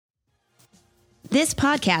This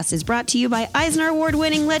podcast is brought to you by Eisner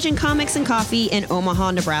Award-winning Legend Comics and Coffee in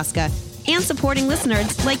Omaha, Nebraska, and supporting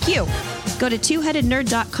listeners like you. Go to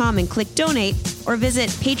twoheadednerd.com and click donate, or visit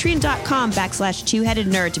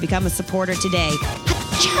patreon.com/twoheadednerd to become a supporter today.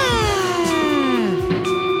 Achoo!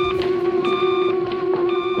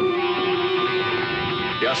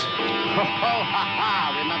 Yes. Ho, ho, ha,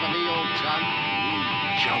 ha. Remember me, old chum?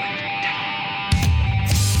 Jolly.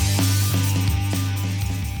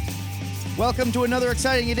 Welcome to another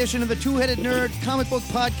exciting edition of the Two-Headed Nerd Comic Book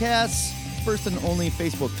Podcast, first and only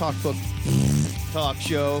Facebook talk show.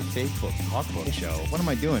 Facebook talk book show. What am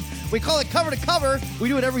I doing? We call it Cover to Cover. We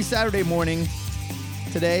do it every Saturday morning.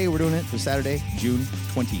 Today, we're doing it for Saturday, June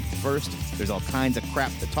 21st. There's all kinds of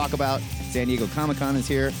crap to talk about. San Diego Comic-Con is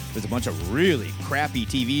here. There's a bunch of really crappy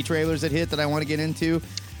TV trailers that hit that I want to get into.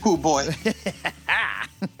 Oh, boy.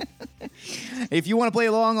 If you want to play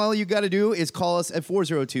along, all you got to do is call us at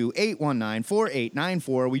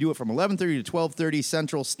 402-819-4894. We do it from 11:30 to 12:30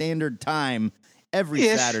 Central Standard Time every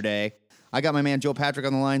Saturday. I got my man Joe Patrick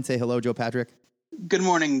on the line. Say hello, Joe Patrick. Good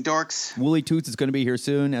morning, dorks. Wooly Toots is going to be here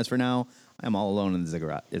soon. As for now, I'm all alone in the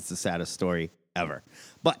ziggurat. It's the saddest story ever.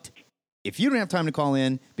 But if you don't have time to call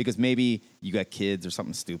in because maybe you got kids or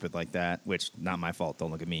something stupid like that, which not my fault.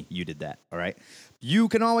 Don't look at me. You did that. All right. You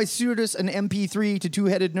can always shoot us an MP3 to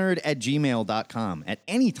twoheadednerd@gmail.com at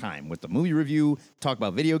any time with the movie review, talk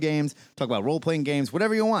about video games, talk about role-playing games,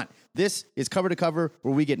 whatever you want. This is Cover to Cover,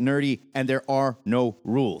 where we get nerdy and there are no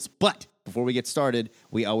rules. But before we get started,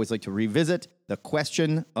 we always like to revisit the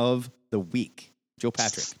question of the week. Joe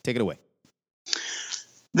Patrick, take it away.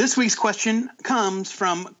 This week's question comes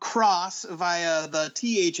from Cross via the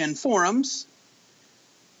THN forums.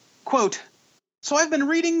 Quote, so I've been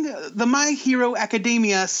reading the My Hero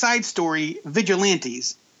Academia side story,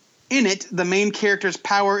 Vigilantes. In it, the main character's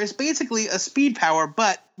power is basically a speed power,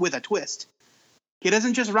 but with a twist. He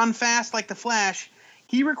doesn't just run fast like the Flash.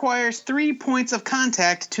 He requires 3 points of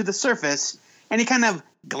contact to the surface, and he kind of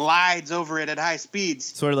glides over it at high speeds.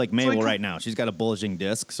 Sort of like Mabel right now. She's got a bulging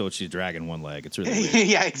disc, so she's dragging one leg. It's really weird.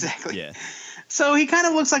 Yeah, exactly. Yeah. So he kind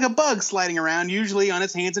of looks like a bug sliding around, usually on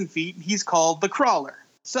his hands and feet. He's called the Crawler.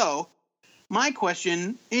 So my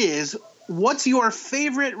question is, what's your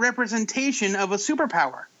favorite representation of a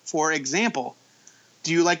superpower? For example,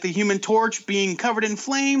 do you like the Human Torch being covered in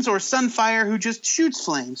flames, or Sunfire who just shoots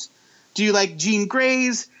flames? Do you like Jean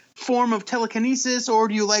Grey's form of telekinesis, or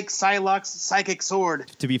do you like Psylocke's psychic sword?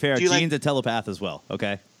 To be fair, Jean's a telepath as well,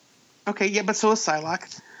 okay? Okay, yeah, but so is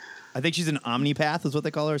Psylocke. I think she's an omnipath is what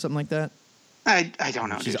they call her, or something like that. I don't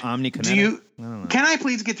know. She's omnikinetic. Can I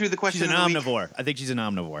please get through the question? She's an omnivore. I think she's an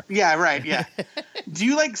omnivore. Yeah, right, yeah. Do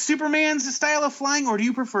you like Superman's style of flying, or do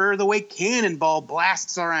you prefer the way Cannonball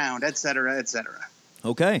blasts around, et cetera, et cetera?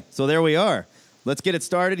 Okay, so there we are. Let's get it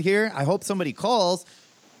started here. I hope somebody calls.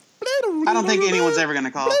 I don't think anyone's ever going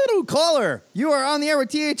to call. Caller, you are on the air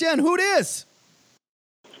with THN. Who dis?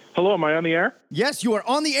 Hello, am I on the air? Yes, you are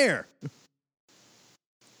on the air.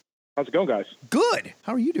 How's it going, guys? Good.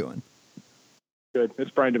 How are you doing? Good.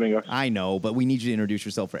 It's Brian Domingo. I know, but we need you to introduce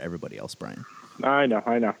yourself for everybody else, Brian. I know.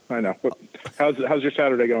 How's your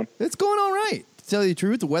Saturday going? It's going all right. To tell you the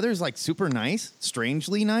truth, the weather's like super nice,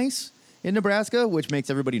 strangely nice in Nebraska, which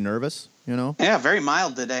makes everybody nervous, you know? Yeah, very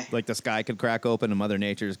mild today. Like the sky could crack open and Mother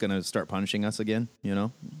Nature is going to start punishing us again, you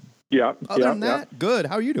know? Yeah. Other than that, good.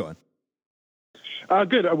 How are you doing?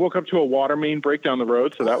 Good. I woke up to a water main break down the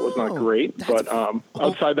road, so that was not great. But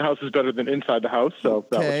outside the house is better than inside the house, so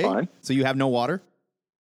that was fine. So you have no water?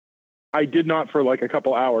 I did not for like a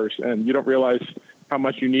couple hours, and you don't realize how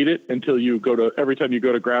much you need it until every time you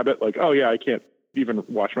go to grab it, like, oh, yeah, I can't even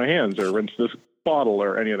wash my hands or rinse this bottle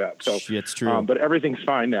or any of that. So it's true. But everything's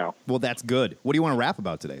fine now. Well, that's good. What do you want to rap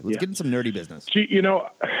about today? Let's get in some nerdy business. You know,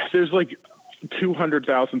 there's like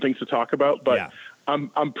 200,000 things to talk about, but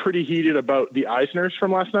I'm pretty heated about the Eisners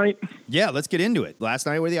from last night. Yeah, let's get into it. Last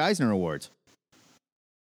night were the Eisner Awards.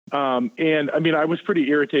 And I mean, I was pretty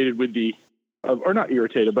irritated with or not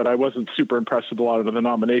irritated, but I wasn't super impressed with a lot of the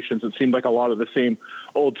nominations. It seemed like a lot of the same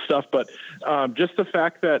old stuff, but just the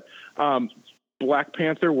fact that Black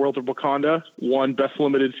Panther, World of Wakanda won Best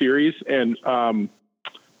Limited Series, and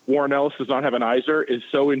Warren Ellis does not have an Eisner is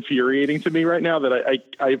so infuriating to me right now that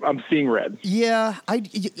I'm seeing red. Yeah,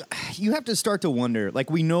 you have to start to wonder. Like,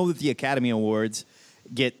 we know that the Academy Awards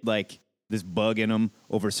get like this bug in them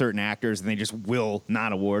over certain actors, and they just will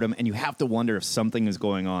not award them. And you have to wonder if something is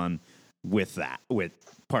going on with that, with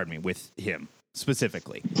him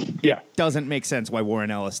specifically. Yeah. It doesn't make sense why Warren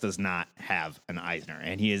Ellis does not have an Eisner,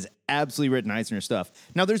 and he has absolutely written Eisner stuff.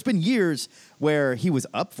 Now, there's been years where he was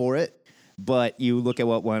up for it, But you look at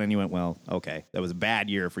what won and you went, well, okay, that was a bad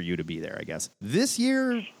year for you to be there, I guess. This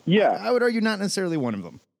year, I would argue not necessarily one of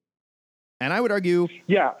them. And I would argue,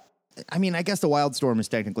 I mean, I guess The Wildstorm is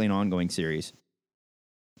technically an ongoing series.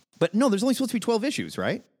 But no, there's only supposed to be 12 issues,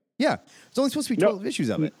 right? Yeah, there's only supposed to be 12 issues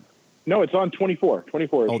of it. No, it's on 24 issues.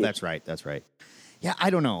 Oh, that's right. Yeah, I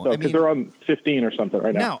don't know. Because they're on 15 or something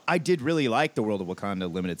right now. Now, I did really like the World of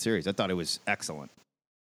Wakanda limited series. I thought it was excellent.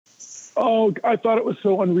 Oh, I thought it was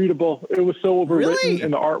so unreadable. It was so overwritten, Really?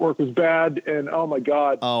 and the artwork was bad, and oh my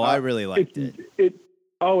God. Oh, I really liked it. It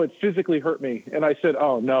physically hurt me. And I said,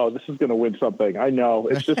 oh no, this is going to win something. I know.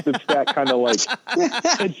 It's just, it's that kind of like,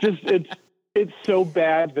 it's so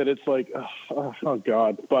bad that it's like, oh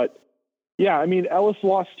God. But yeah, I mean, Ellis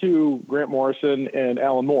lost to Grant Morrison and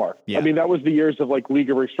Alan Moore. Yeah. I mean, that was the years of like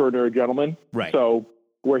League of Extraordinary Gentlemen. Right. So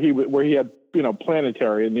where he had,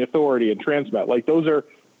 Planetary and The Authority and Transmet, like those are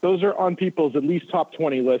on people's at least top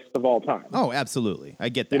 20 list of all time. Oh, absolutely. I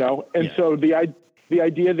get that. So the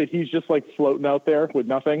idea that he's just like floating out there with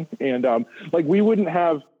nothing. And like we wouldn't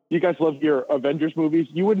have, you guys love your Avengers movies.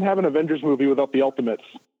 You wouldn't have an Avengers movie without the Ultimates,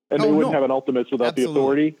 and they wouldn't have an Ultimates without the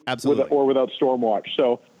Authority or without Stormwatch.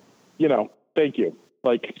 So, thank you.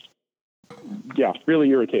 Like, yeah, really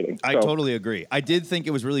irritating. I totally agree. I did think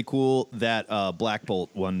it was really cool that Black Bolt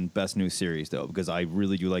won Best New Series, though, because I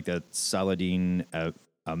really do like that Saladin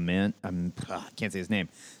Ahmed. I can't say his name.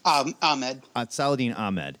 Ahmed. Saladin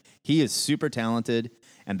Ahmed. He is super talented,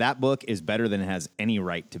 and that book is better than it has any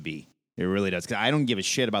right to be. It really does. Because I don't give a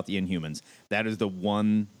shit about the Inhumans. That is the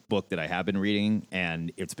one book that I have been reading,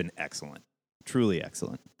 and it's been excellent. Truly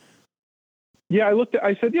excellent. Yeah,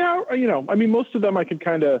 I said, I mean, most of them I could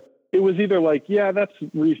kind of, it was either like, yeah, that's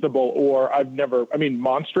reasonable, or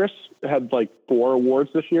Monstrous had like 4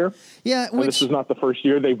 awards this year. Yeah. And this is not the first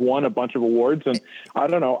year they've won a bunch of awards. And I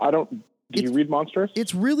don't know. Do you read Monstrous?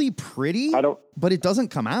 It's really pretty, but it doesn't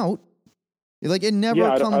come out. Like, it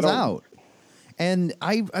never comes out. And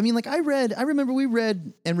I remember we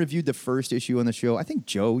read and reviewed the first issue on the show. I think,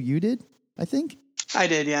 Joe, you did, I think. I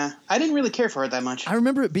did, yeah. I didn't really care for it that much. I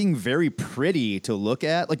remember it being very pretty to look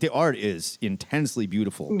at. Like, the art is intensely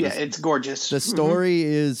beautiful. Yeah, it's gorgeous. The story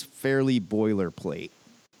is fairly boilerplate.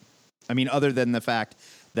 I mean, other than the fact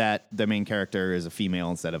that the main character is a female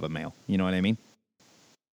instead of a male. You know what I mean?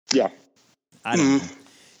 Yeah. I don't know.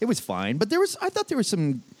 It was fine. But I thought there was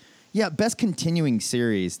some, best continuing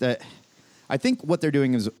series that I think what they're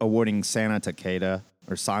doing is awarding Sana Takeda,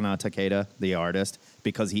 the artist,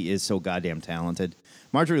 because he is so goddamn talented.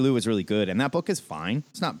 Marjorie Liu is really good, and that book is fine.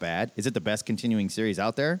 It's not bad. Is it the best continuing series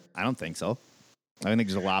out there? I don't think so. I think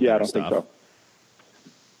there's a lot better stuff. Think so.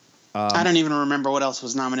 I don't even remember what else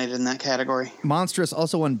was nominated in that category. Monstrous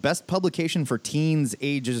also won Best Publication for Teens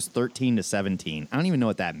ages 13 to 17. I don't even know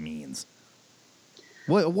what that means.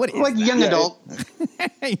 What is like that? Young adult?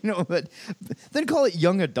 But then call it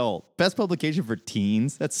young adult. Best Publication for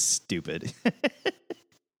Teens? That's stupid.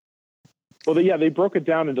 Well, they broke it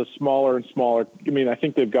down into smaller and smaller. I mean, I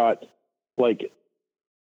think they've got like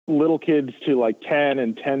little kids to like 10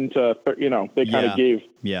 and 10 to, they kind of gave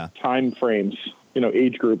time frames,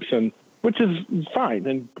 age groups, and which is fine.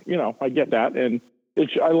 And, I get that. And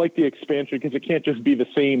I like the expansion because it can't just be the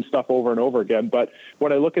same stuff over and over again. But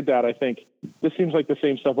when I look at that, I think this seems like the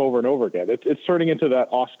same stuff over and over again. It's turning into that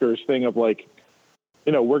Oscars thing of like,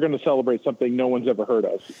 we're going to celebrate something no one's ever heard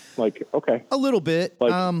of. Like, okay. A little bit.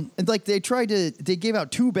 Like they gave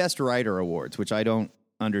out 2 Best Writer awards, which I don't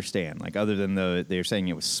understand. Like, other than they're saying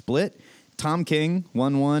it was split. Tom King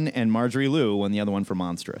won one, and Marjorie Liu won the other one for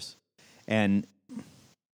Monstrous. And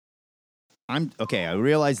I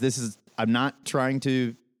realize I'm not trying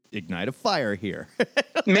to ignite a fire here.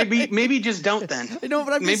 maybe just don't then. No,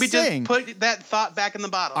 but I'm just saying. Just put that thought back in the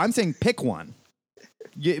bottle. I'm saying pick one.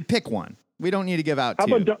 Pick one. We don't need to give out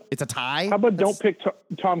 2. It's a tie. How about don't pick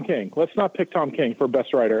Tom King? Let's not pick Tom King for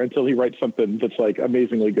Best Writer until he writes something that's like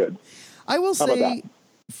amazingly good. I will say,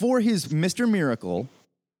 for his Mr. Miracle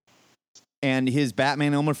and his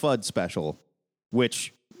Batman Elmer Fudd special,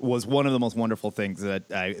 which was one of the most wonderful things that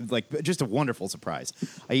I like, just a wonderful surprise.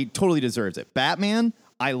 He totally deserves it. Batman,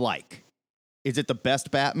 I like. Is it the best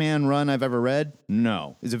Batman run I've ever read?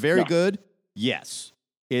 No. Is it very good? Yes.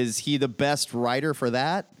 Is he the best writer for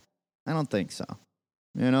that? I don't think so.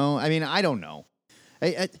 I mean, I don't know.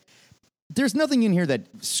 There's nothing in here that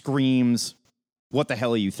screams, what the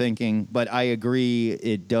hell are you thinking? But I agree,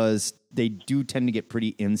 it does. They do tend to get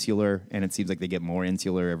pretty insular, and it seems like they get more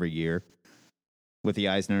insular every year with the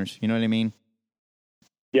Eisners. You know what I mean?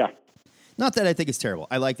 Yeah. Not that I think it's terrible.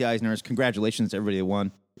 I like the Eisners. Congratulations to everybody that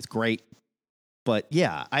won. It's great. But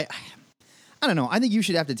yeah, I don't know. I think you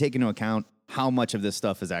should have to take into account how much of this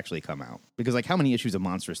stuff has actually come out. Because, like, how many issues of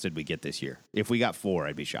Monstrous did we get this year? If we got 4,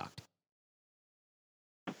 I'd be shocked.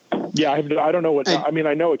 Yeah, I don't know what. I mean,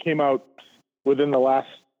 I know it came out within the last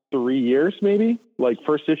 3 years, maybe. Like,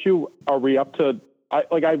 first issue, are we up to?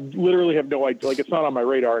 I literally have no idea. Like, it's not on my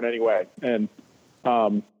radar in any way. And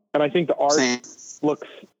I think the art looks.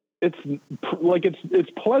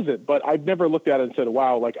 It's pleasant, but I've never looked at it and said,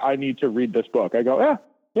 "Wow, like I need to read this book." I go,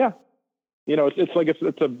 yeah. You know,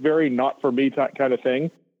 it's a very not for me kind of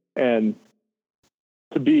thing, and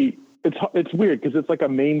it's weird because it's like a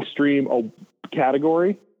mainstream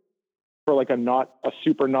category for like a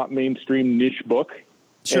super not mainstream niche book,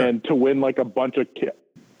 sure. And to win like a bunch of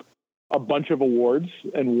awards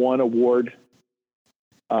and one award,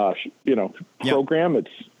 program.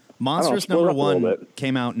 It's Monstrous number 1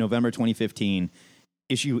 came out November 2015.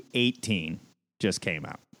 Issue 18 just came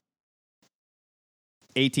out.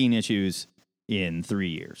 18 issues in 3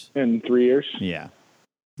 years. In 3 years? Yeah.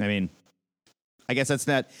 I mean, I guess that's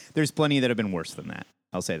that. There's plenty that have been worse than that.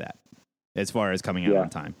 I'll say that. As far as coming out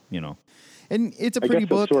on time, you know. And it's a pretty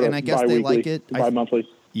book, and I guess they like it. Bi-monthly.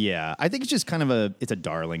 Yeah. I think it's just kind of it's a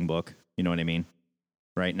darling book. You know what I mean?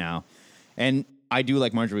 Right now. And I do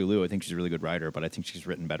like Marjorie Liu. I think she's a really good writer, but I think she's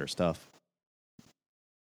written better stuff.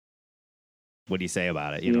 What do you say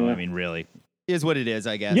about it? You know, I mean, really, is what it is,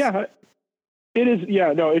 I guess. Yeah, it is.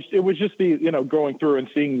 Yeah, no, it was just going through and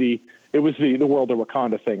seeing it was the World of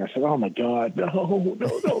Wakanda thing. I said, oh my God, no.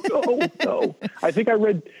 I think I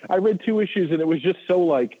read 2 issues and it was just so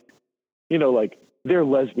like, they're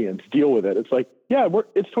lesbians, deal with it. It's like, yeah,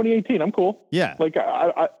 it's 2018. I'm cool. Yeah. Like,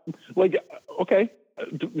 okay.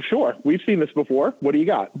 Sure, we've seen this before. What do you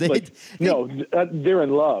got? They're in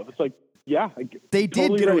love. It's like, yeah, they did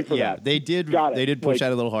totally get away from that. They did. They did push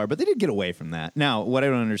out a little hard, but they did get away from that. Now, what I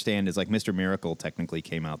don't understand is like Mr. Miracle technically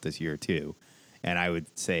came out this year too, and I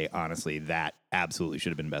would say honestly that absolutely should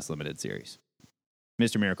have been best limited series.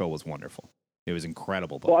 Mr. Miracle was wonderful. It was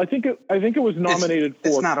incredible. Well, I think it was nominated for.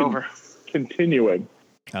 It's not over. Continuing.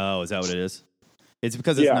 Oh, is that what it is? It's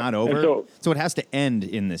because it's not over. So it has to end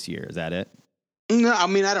in this year. Is that it? No, I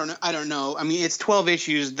mean I don't know. I mean it's 12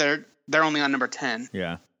 issues. They're only on number 10.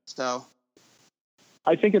 Yeah. So.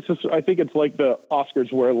 I think it's like the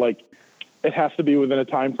Oscars where like it has to be within a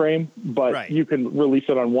time frame, but you can release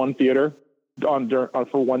it on one theater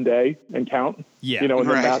for one day and count. Yeah. And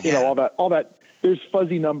then all that. There's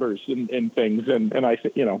fuzzy numbers in things, and I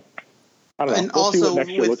think I don't know. And we'll also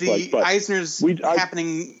with the Eisner's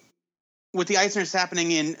happening. With the Eisner's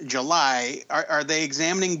happening in July, are they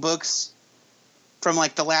examining books from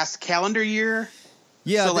like the last calendar year?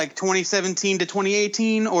 Yeah. So like 2017 to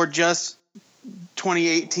 2018 or just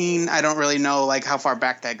 2018? I don't really know like how far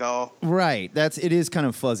back that go. Right. It is kind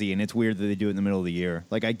of fuzzy, and it's weird that they do it in the middle of the year.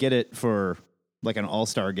 Like I get it for like an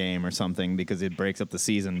all-star game or something because it breaks up the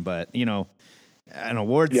season, but an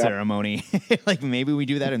award ceremony, like maybe we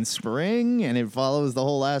do that in spring and it follows the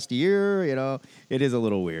whole last year, it is a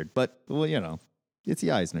little weird, but it's the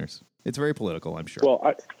Eisners. It's very political, I'm sure.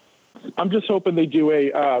 Well, I'm just hoping they do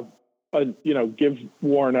give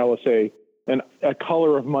Warren Ellis a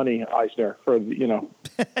color of money Eisner for the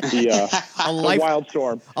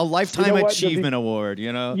Wildstorm, a lifetime achievement award.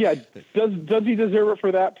 Yeah, does he deserve it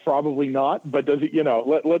for that? Probably not, but does he?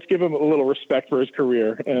 Let's give him a little respect for his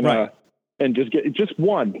career and just get just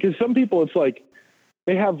one, because some people it's like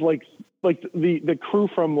they have like the crew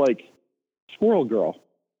from like Squirrel Girl.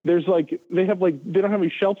 There's like they don't have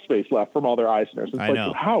any shelf space left from all their Eisners. It's like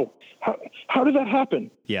how did that happen?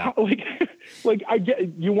 Yeah, I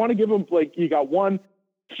get you want to give them like you got one.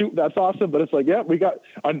 Shoot, that's awesome, but it's like we got.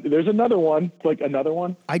 There's another one, like another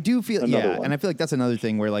one. I do feel one. And I feel like that's another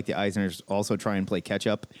thing where like the Eisners also try and play catch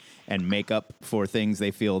up and make up for things they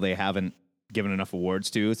feel they haven't given enough awards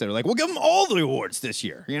to. So they're like, we'll give them all the awards this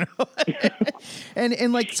year,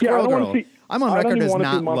 and like Squirrel Girl. I'm on record as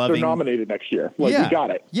not loving nominated next year. Like we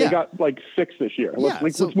got it. Yeah. They got like 6 this year.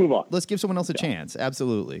 Let's move on. Let's give someone else a chance.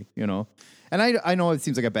 Absolutely. And I know it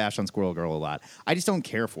seems like a bash on Squirrel Girl a lot. I just don't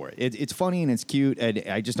care for it. It's funny and it's cute, and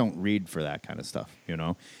I just don't read for that kind of stuff,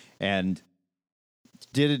 And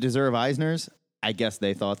did it deserve Eisners? I guess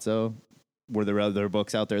they thought so. Were there other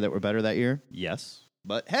books out there that were better that year? Yes.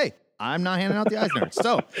 But hey, I'm not handing out the Eisners.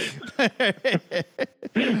 So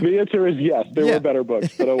the answer is yes. There were better books,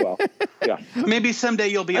 but oh well. Yeah. Maybe someday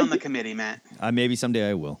you'll be on the committee, Matt. Maybe someday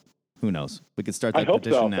I will. Who knows? We could start that petition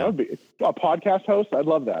petition now. That would be a podcast host. I'd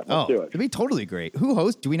love that. Let's do it. It'd be totally great.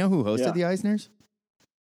 Do we know who hosted the Eisners?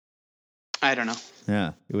 I don't know.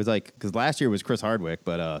 Yeah, it was like because last year was Chris Hardwick,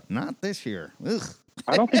 but not this year. Ugh.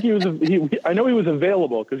 I don't think he was. I know he was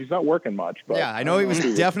available because he's not working much. But yeah, I know he was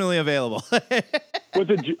definitely available. Was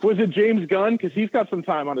it James Gunn? Because he's got some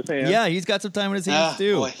time on his hands. Yeah, he's got some time on his hands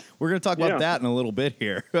too. Boy. We're going to talk about that in a little bit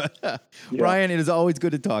here. Brian, it is always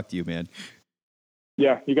good to talk to you, man.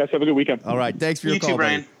 Yeah, you guys have a good weekend. All right, thanks for your You call, too,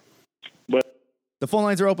 Brian. buddy. The phone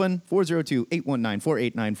lines are open,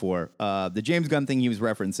 402-819-4894. The James Gunn thing he was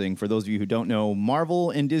referencing, for those of you who don't know,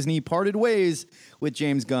 Marvel and Disney parted ways with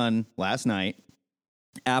James Gunn last night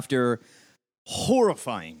after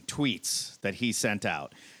horrifying tweets that he sent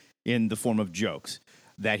out in the form of jokes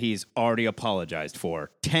that he's already apologized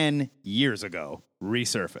for 10 years ago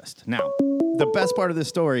resurfaced. Now, the best part of this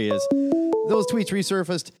story is those tweets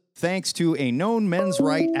resurfaced thanks to a known men's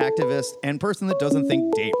rights activist and person that doesn't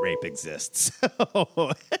think date rape exists.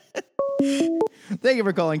 Thank you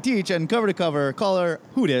for calling THN Cover to Cover. Caller,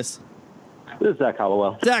 who dis? This is Zach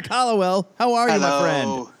Hollowell. Zach Hollowell, how are you, my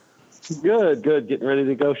friend? Good. Getting ready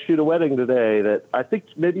to go shoot a wedding today that I think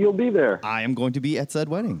maybe you'll be there. I am going to be at said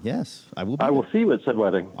wedding. Yes, I will be. I will see you at said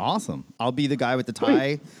wedding. Awesome. I'll be the guy with the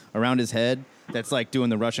tie around his head that's like doing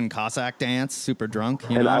the Russian Cossack dance, super drunk.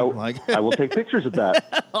 You And know? I will take pictures of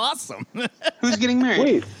that. Awesome. Who's getting married?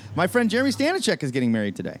 Sweet. My friend Jeremy Stanishek is getting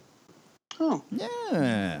married today. Oh.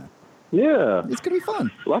 Yeah. Yeah. It's going to be fun.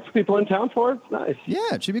 Lots of people in town for it. It's nice.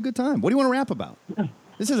 Yeah, it should be a good time. What do you want to rap about?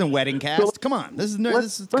 This isn't Wedding Cast. Come on. This is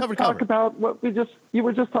Let's cover to talk cover. about what you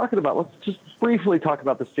were just talking about. Let's just briefly talk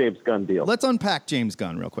about this James Gunn deal. Let's unpack James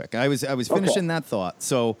Gunn real quick. I was finishing that thought.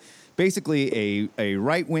 So basically a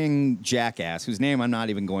right-wing jackass whose name I'm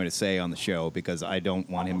not even going to say on the show because I don't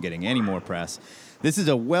want him getting any more press. This is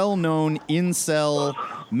a well-known incel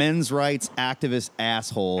men's rights activist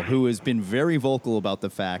asshole who has been very vocal about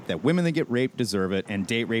the fact that women that get raped deserve it and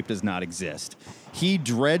date rape does not exist. He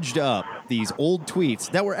dredged up these old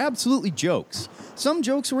tweets that were absolutely jokes. Some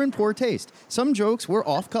jokes were in poor taste. Some jokes were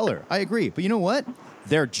off color. I agree. But you know what?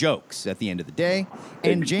 They're jokes at the end of the day.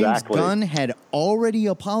 And James Gunn had already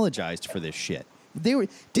apologized for this shit.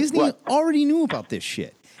 Disney already knew about this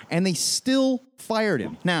shit. And they still fired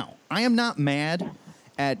him. Now, I am not mad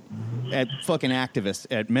at fucking activist,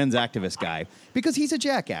 at men's activist guy, because he's a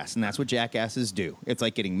jackass, and that's what jackasses do. It's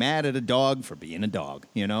like getting mad at a dog for being a dog,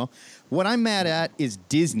 you know? What I'm mad at is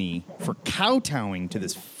Disney for kowtowing to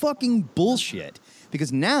this fucking bullshit,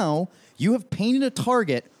 because now you have painted a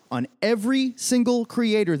target on every single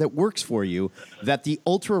creator that works for you that the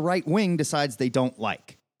ultra right wing decides they don't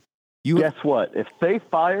like. Guess what? If they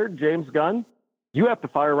fired James Gunn, you have to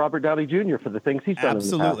fire Robert Downey Jr. for the things he's done in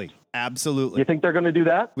the past. Absolutely. You think they're going to do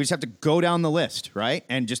that? We just have to go down the list, right?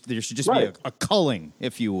 And there should just be a culling,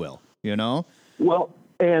 if you will, you know? Well,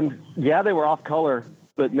 and yeah, they were off color,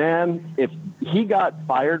 but man, if he got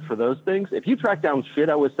fired for those things, if you track down shit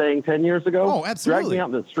I was saying 10 years ago, drag me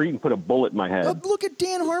out in the street and put a bullet in my head. Look at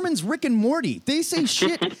Dan Harmon's Rick and Morty. They say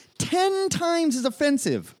shit 10 times as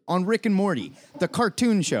offensive on Rick and Morty, the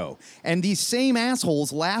cartoon show. And these same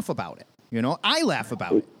assholes laugh about it. You know, I laugh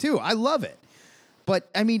about it too. I love it. But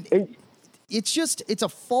I mean, it's a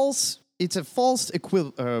false what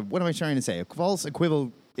am I trying to say? A false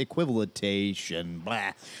equivalentation.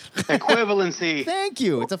 Blah. Equivalency. Thank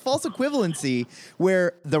you. It's a false equivalency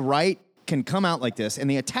where the right can come out like this and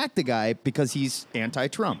they attack the guy because he's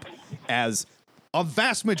anti-Trump, as a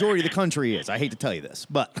vast majority of the country is. I hate to tell you this,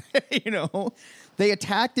 but you know, they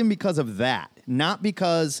attacked him because of that, not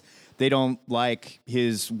because they don't like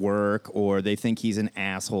his work or they think he's an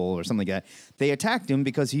asshole or something like that. They attacked him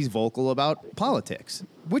because he's vocal about politics,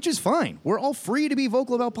 which is fine. We're all free to be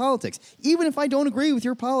vocal about politics. Even if I don't agree with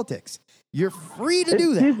your politics, you're free to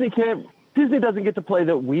do that. Disney doesn't get to play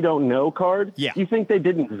the we don't know card. Yeah. You think they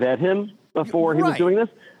didn't vet him before he was doing this?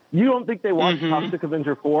 You don't think they watched Toxic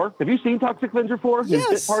Avenger 4? Have you seen Toxic Avenger 4? Yes.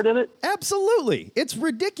 His bit part in it? Absolutely. It's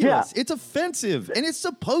ridiculous. Yeah. It's offensive, and it's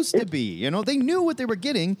supposed to be. You know, they knew what they were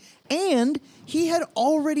getting, and he had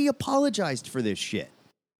already apologized for this shit.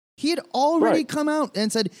 He had already come out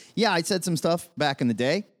and said, yeah, I said some stuff back in the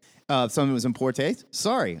day. Some of it was in poor taste.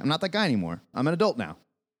 Sorry, I'm not that guy anymore. I'm an adult now.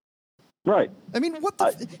 Right. I mean,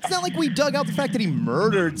 it's not like we dug out the fact that he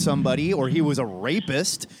murdered somebody or he was a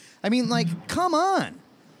rapist. I mean, like, come on.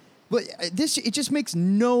 But it just makes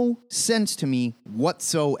no sense to me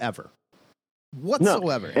whatsoever.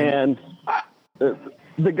 Whatsoever. No. And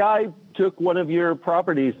the guy took one of your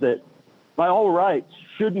properties that, by all rights,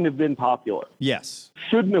 shouldn't have been popular. Yes.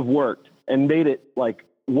 Shouldn't have worked, and made it like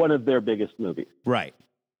one of their biggest movies. Right.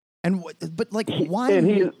 And but like, why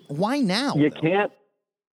now? You can't.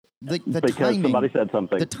 The because timing, somebody said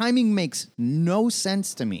something. The timing makes no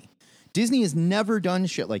sense to me. Disney has never done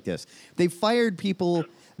shit like this. They've fired people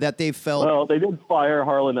that they felt. Well, they did fire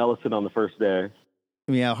Harlan Ellison on the first day.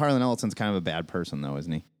 Yeah, Harlan Ellison's kind of a bad person, though,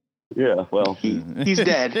 isn't he? Yeah, well, he's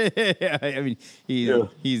dead. Yeah, I mean,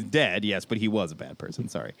 he's dead, yes, but he was a bad person.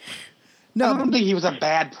 Sorry. No, I don't think he was a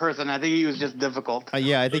bad person. I think he was just difficult.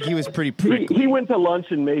 Yeah, I think he was pretty. He went to lunch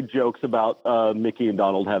and made jokes about Mickey and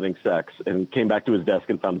Donald having sex, and came back to his desk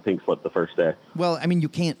and found a pink slip the first day. Well, I mean, you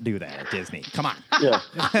can't do that at Disney. Come on. Yeah.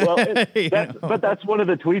 Well, but that's one of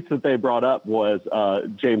the tweets that they brought up was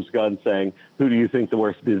James Gunn saying, "Who do you think the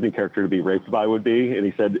worst Disney character to be raped by would be?" And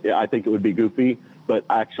he said, "I think it would be Goofy, but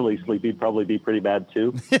actually Sleepy'd probably be pretty bad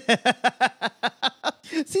too."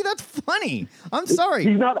 See, that's funny. I'm sorry.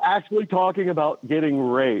 He's not actually talking about getting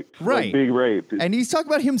raped. Right. Like being raped. And he's talking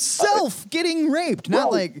about himself getting raped,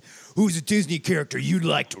 not like, who's a Disney character you'd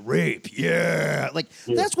like to rape? Yeah.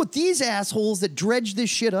 That's what these assholes that dredge this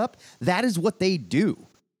shit up, that is what they do.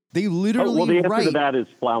 They literally the answer to that is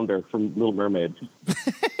Flounder from Little Mermaid.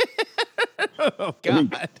 Oh, God. I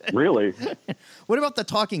mean, really? What about the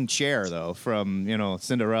talking chair, though, from,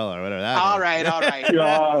 Cinderella or whatever that All right.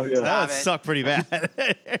 That sucked pretty bad.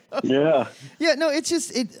 Yeah. Yeah, no, it's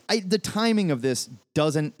just, the timing of this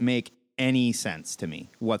doesn't make any sense to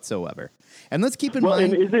me whatsoever. And let's keep in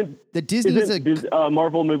mind that Disney is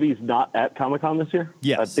Marvel movies not at Comic-Con this year?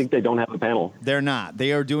 Yes. I think they don't have a panel. They're not.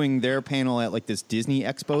 They are doing their panel at this Disney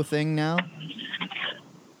Expo thing now,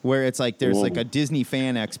 where it's there's a Disney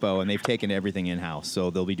fan expo and they've taken everything in-house. So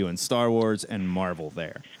they'll be doing Star Wars and Marvel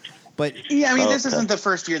there. But yeah, I mean, this isn't the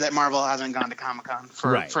first year that Marvel hasn't gone to Comic-Con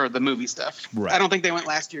for the movie stuff. Right. I don't think they went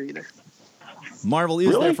last year either. Marvel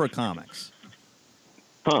is there for comics.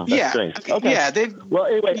 Huh, that's strange. Okay. Yeah. Well,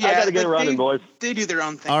 anyway, I got to get running, boys. They do their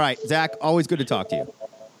own thing. All right, Zach, always good to talk to you.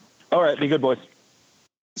 All right, be good, boys.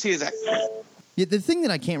 See you, Zach. Yeah, the thing that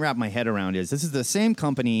I can't wrap my head around is this is the same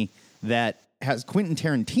company that has Quentin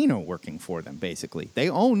Tarantino working for them, basically. They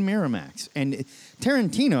own Miramax. And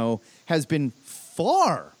Tarantino has been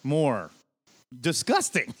far more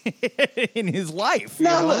disgusting in his life.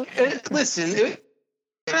 Now, look, listen, we're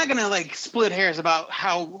not going to, split hairs about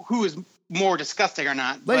who is more disgusting or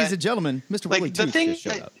not. Ladies and gentlemen, Mr. Willie Tooth just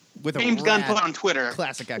showed up with James Gunn put on Twitter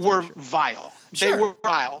were vile. Sure. They were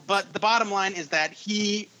vile. But the bottom line is that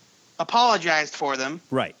he apologized for them.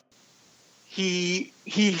 Right. He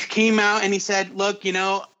came out and he said, look,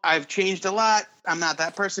 I've changed a lot. I'm not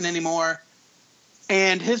that person anymore.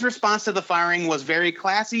 And his response to the firing was very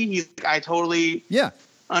classy. I totally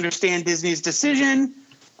understand Disney's decision,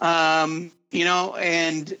 and he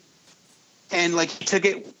took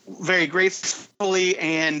it very gracefully.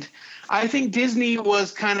 And I think Disney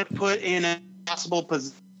was kind of put in a possible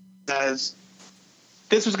position because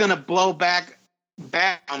this was going to blow back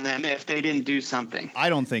on them if they didn't do something. I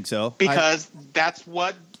don't think so. Because that's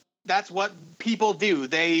what people do.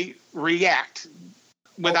 They react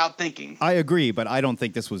without thinking. I agree, but I don't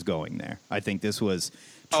think this was going there. I think this was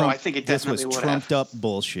I think it definitely this was trumped up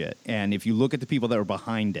bullshit. And if you look at the people that were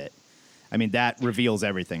behind it, I mean, that reveals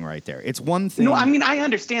everything right there. It's one thing. No, I mean, I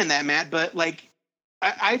understand that, Matt, but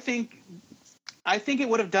I think it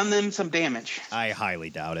would have done them some damage. I highly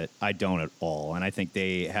doubt it. I don't at all. And I think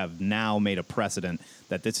they have now made a precedent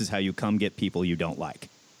that this is how you come get people you don't like.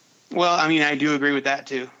 Well, I mean, I do agree with that,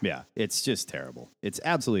 too. Yeah, it's just terrible. It's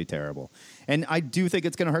absolutely terrible. And I do think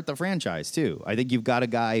it's going to hurt the franchise, too. I think you've got a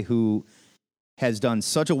guy who has done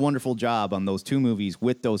such a wonderful job on those two movies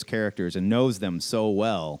with those characters and knows them so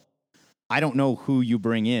well. I don't know who you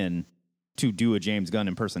bring in to do a James Gunn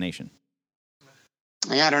impersonation.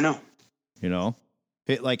 Yeah, I don't know.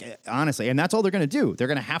 Honestly, and that's all they're going to do. They're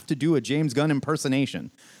going to have to do a James Gunn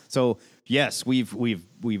impersonation. So, yes,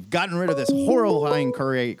 we've gotten rid of this horrifying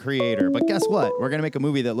creator, but guess what? We're going to make a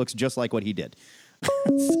movie that looks just like what he did.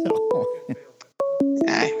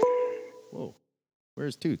 Whoa,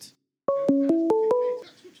 where's Toots?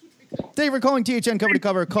 Thank you for calling THN cover to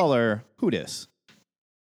cover caller. Who dis?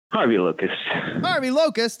 Harvey Locust. Harvey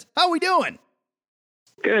Locust, how we doing?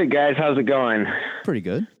 Good, guys. How's it going? Pretty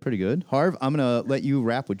good. Harv, I'm going to let you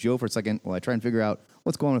rap with Joe for a second while I try and figure out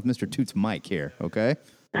what's going on with Mr. Toots' mic here, okay?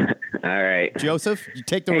 All right. Joseph, you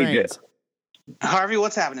take the reins. Harvey,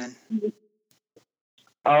 what's happening?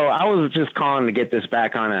 Oh, I was just calling to get this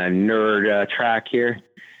back on a nerd track here.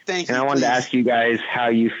 Thank you. And I wanted to ask you guys how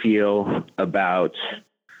you feel about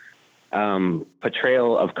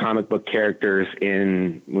portrayal of comic book characters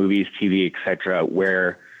in movies, TV, etc.,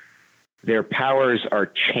 where their powers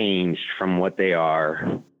are changed from what they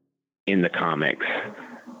are in the comics.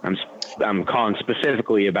 I'm calling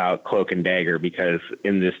specifically about Cloak and Dagger because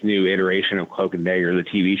in this new iteration of Cloak and Dagger, the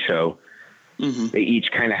TV show, they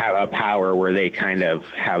each kind of have a power where they kind of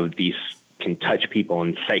can touch people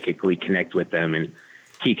and psychically connect with them, and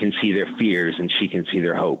he can see their fears and she can see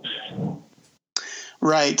their hopes.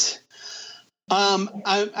 Right.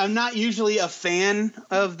 I'm not usually a fan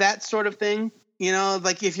of that sort of thing. You know,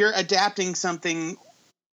 like if you're adapting something,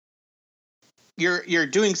 you're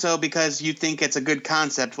doing so because you think it's a good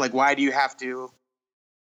concept. Like, why do you have to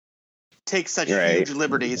take such huge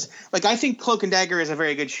liberties? Like, I think Cloak and Dagger is a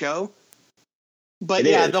very good show, but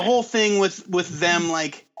the whole thing with them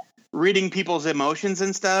like reading people's emotions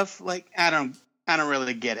and stuff, like I don't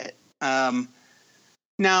really get it. Now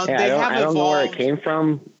I don't know where it came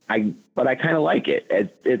from. But I kind of like it.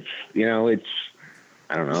 It's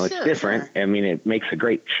I don't know. It's different. Sure. I mean, it makes a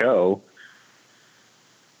great show.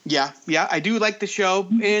 Yeah, I do like the show,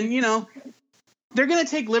 and they're gonna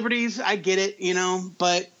take liberties. I get it,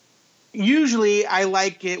 but usually I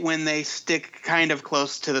like it when they stick kind of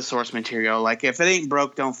close to the source material. Like if it ain't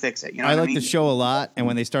broke, don't fix it. I like the show a lot, and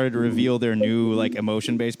when they started to reveal their new like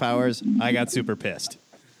emotion-based powers, I got super pissed.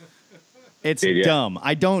 It's dumb.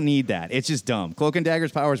 I don't need that. It's just dumb. Cloak and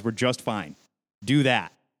Dagger's powers were just fine. Do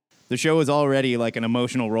that. The show is already like an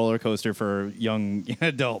emotional roller coaster for young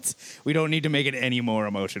adults. We don't need to make it any more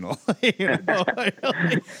emotional. And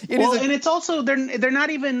it's also they're not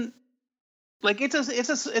even like it's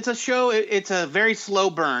a show. It's a very slow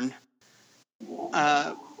burn.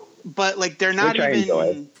 But like they're not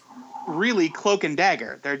even really Cloak and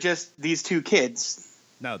Dagger. They're just these two kids.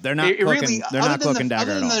 No, they're not. They're not Cloak and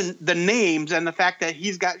Dagger at all. Other than the names and the fact that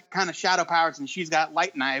he's got kind of shadow powers and she's got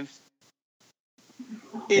light knives,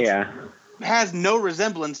 it has no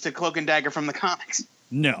resemblance to Cloak and Dagger from the comics.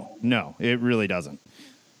 No, it really doesn't.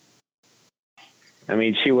 I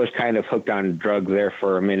mean, she was kind of hooked on drugs there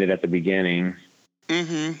for a minute at the beginning.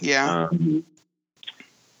 Mm-hmm. Yeah.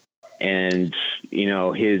 And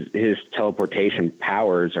his teleportation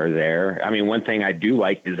powers are there. I mean, one thing I do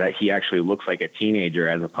like is that he actually looks like a teenager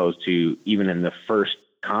as opposed to even in the first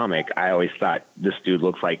comic. I always thought this dude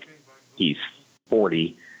looks like he's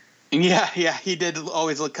 40. Yeah, he did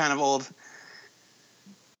always look kind of old.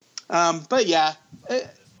 But yeah,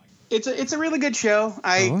 it's a really good show.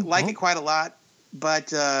 I like it quite a lot. But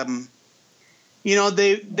they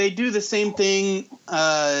do the same thing.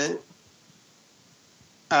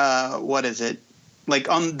 What is it? Like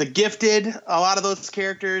on The Gifted, a lot of those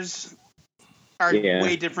characters are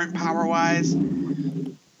way different power-wise.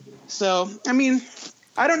 So, I mean,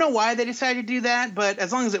 I don't know why they decided to do that, but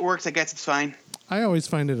as long as it works, I guess it's fine. I always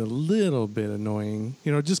find it a little bit annoying,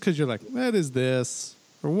 just because you're like, what is this?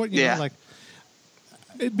 Or what, you know, like,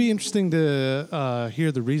 it'd be interesting to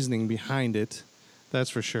hear the reasoning behind it. That's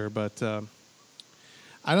for sure. But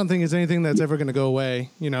I don't think it's anything that's ever going to go away.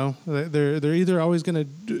 They're either always going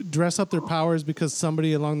to dress up their powers because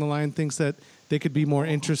somebody along the line thinks that they could be more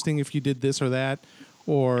interesting if you did this or that,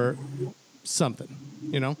 or something.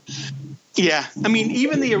 Yeah, I mean,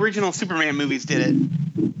 even the original Superman movies did it.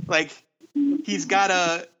 Like, he's got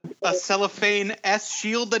a cellophane S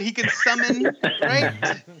shield that he can summon, right?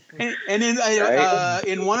 And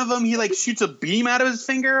in one of them, he like shoots a beam out of his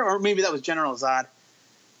finger, or maybe that was General Zod.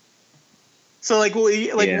 So,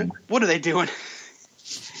 what are they doing?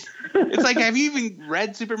 It's like, have you even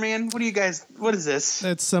read Superman? What is this?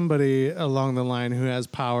 That's somebody along the line who has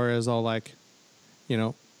power is all like,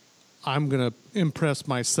 I'm going to impress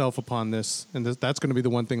myself upon this, and that's going to be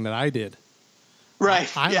the one thing that I did. Right.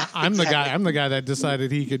 I'm the guy that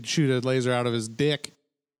decided he could shoot a laser out of his dick.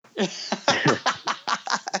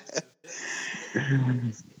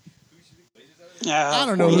 I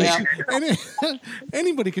don't know. Yeah.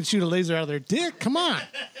 Anybody can shoot a laser out of their dick. Come on.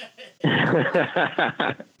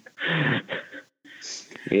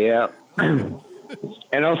 Yeah.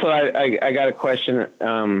 And also, I got a question.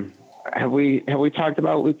 Have we talked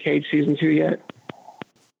about Luke Cage season 2 yet?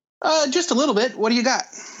 Just a little bit. What do you got?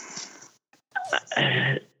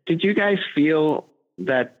 Did you guys feel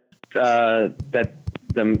that that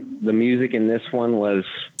the music in this one was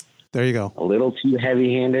there you go a little too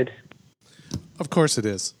heavy-handed? Of course it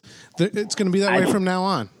is. It's going to be that way from now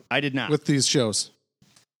on. I did not with these shows.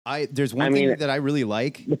 There's one thing that I really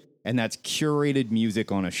like, and that's curated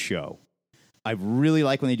music on a show. I really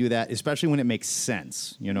like when they do that, especially when it makes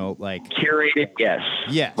sense. Like curated,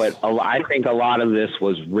 yes. But I think a lot of this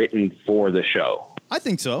was written for the show. I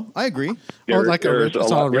think so. I agree. There was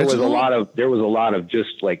a lot of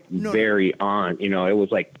just like very on. It was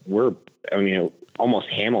like almost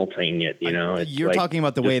Hamiltoning it. You're like talking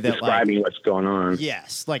about the way that describing what's going on.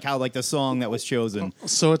 Yes, like how like the song that was chosen.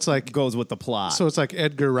 So it's like goes with the plot. So it's like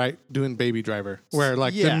Edgar Wright doing Baby Driver, where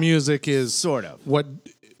like the music is sort of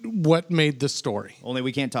what made the story. Only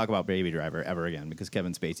we can't talk about Baby Driver ever again because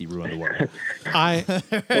Kevin Spacey ruined the world. I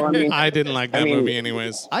didn't like that movie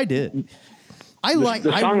anyways. I did.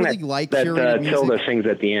 The song that Tilda sings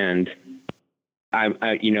at the end.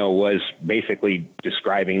 was basically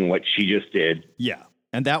describing what she just did. Yeah.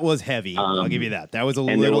 And that was heavy. I'll give you that. That was a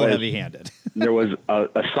little heavy-handed. There was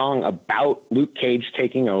a song about Luke Cage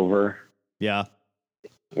taking over. Yeah.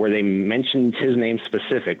 Where they mentioned his name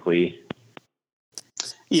specifically.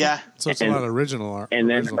 Yeah. So it's a lot of original art. And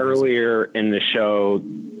then earlier in the show,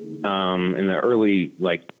 in the early,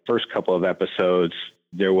 first couple of episodes,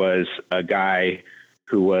 there was a guy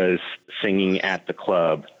who was singing at the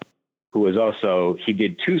club who was also, he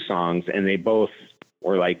did 2 songs, and they both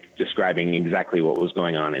were describing exactly what was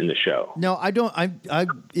going on in the show. No, I don't.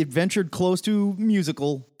 It ventured close to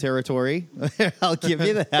musical territory. I'll give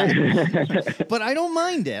you that. But I don't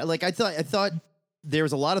mind it. I thought there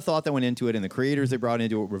was a lot of thought that went into it, and the creators they brought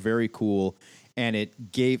into it were very cool. And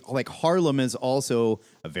it gave, Harlem is also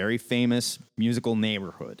a very famous musical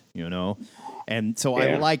neighborhood, And so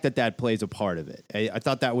I like that plays a part of it. I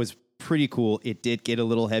thought that was pretty cool. It did get a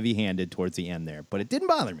little heavy-handed towards the end there, but it didn't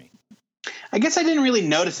bother me. I guess I didn't really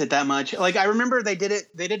notice it that much. I remember they did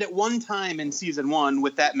it one time in season 1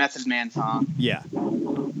 with that Method Man song. Yeah.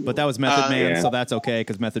 But that was Method Man, so that's okay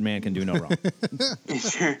because Method Man can do no wrong.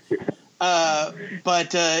 Sure.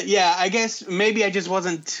 I guess maybe I just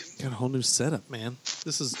wasn't got a whole new setup, man.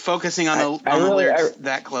 This is focusing on the lyrics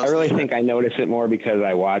that close. I really think I notice it more because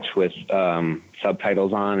I watch with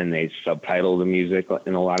subtitles on, and they subtitle the music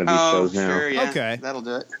in a lot of these shows now. Sure, yeah. Okay. That'll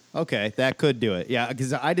do it. Okay, that could do it. Yeah,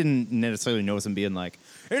 because I didn't necessarily notice him being like,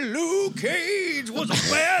 and Luke Cage was a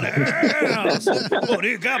badass, but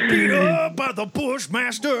he got beat up by the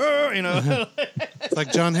Bushmaster, It's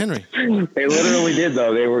like John Henry. They literally did,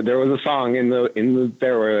 though. There was a song in there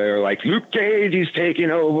where they were like, Luke Cage, he's taking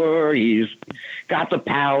over. He's got the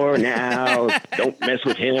power now. Don't mess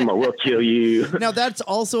with him or we'll kill you. Now, that's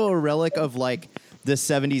also a relic of, the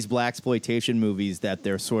 70s blaxploitation movies that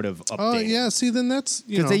they're sort of updating. Oh, yeah. See, then that's,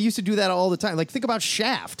 because they used to do that all the time. Think about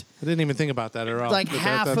Shaft. I didn't even think about that at all.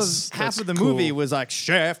 Half of the movie was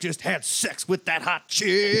Shaft just had sex with that hot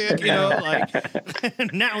chick,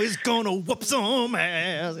 now he's gonna whoop some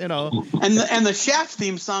ass, And the Shaft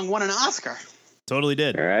theme song won an Oscar. Totally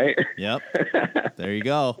did. All right. Yep. There you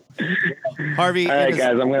go. Harvey. All right,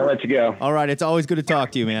 guys, I'm going to let you go. All right. It's always good to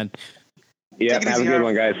talk to you, man. Yeah, have a good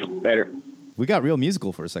one, guys. Later. We got real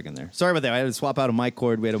musical for a second there. Sorry about that. I had to swap out a mic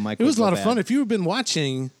cord. We had a mic cord. It was a lot of fun. If you've been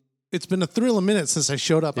watching, it's been a thrill a minute since I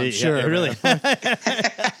showed up, I'm sure. Really.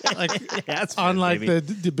 That's on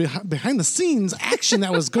the behind the scenes action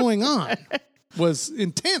that was going on was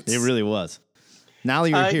intense. It really was. Now that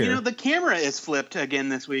you're here. The camera is flipped again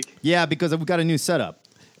this week. Yeah, because we've got a new setup.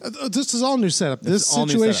 This is all new setup. This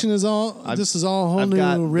situation is all. This is all whole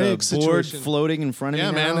new rig situation. Board floating in front of me.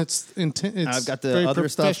 Yeah, man, now. it's intense. I've got the other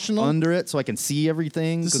stuff under it, so I can see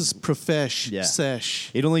everything. This is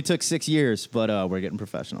sesh. It only took 6 years, but we're getting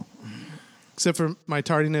professional. Except for my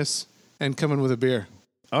tardiness and coming with a beer.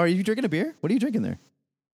 Oh, are you drinking a beer? What are you drinking there?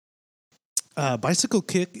 Bicycle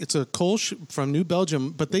Kick. It's a Kolsch from New Belgium,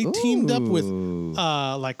 but they teamed up with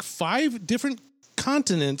 5 different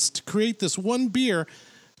continents to create this one beer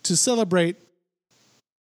to celebrate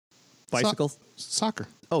bicycle soccer.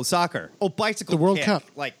 Oh, soccer. Oh, bicycle. The World kick. Cup.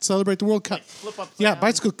 Celebrate the World Cup. Flip up. Yeah,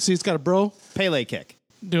 bicycle. See, it's got a bro. Pele kick.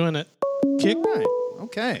 Doing it. Kick. Right.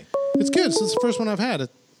 Okay. It's good. This is the first one I've had.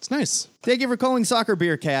 It's nice. Thank you for calling Soccer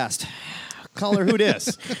Beer Cast. Caller, who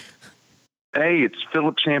dis? Hey, it's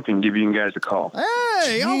Philip Champion giving you guys a call.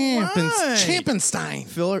 Hey, Champenstein.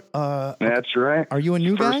 Phil, that's right. Are you a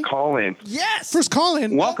new guy? First call in. Yes. First call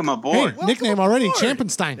in. Welcome aboard. Hey, nickname already,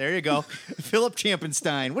 Champenstein. There you go. Philip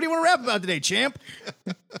Champenstein. What do you want to rap about today, champ?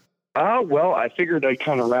 Well, I figured I'd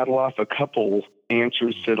kind of rattle off a couple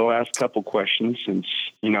answers to the last couple questions since,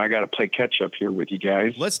 I got to play catch up here with you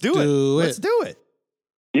guys. Let's do it. Let's do it.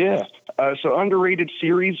 Yeah. So underrated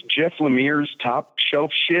series, Jeff Lemire's Top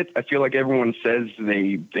Shelf Shit. I feel like everyone says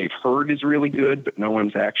they've heard is really good, but no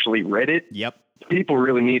one's actually read it. Yep. People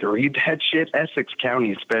really need to read that shit. Essex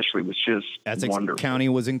County especially was just wonderful. Essex County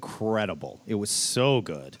was incredible. It was so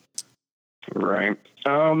good. Right.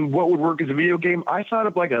 What would work as a video game? I thought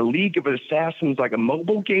of like a League of Assassins, like a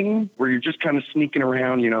mobile game where you're just kind of sneaking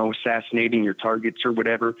around, assassinating your targets or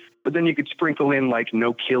whatever. But then you could sprinkle in like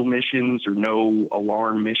no kill missions or no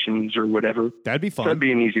alarm missions or whatever. That'd be fun. That'd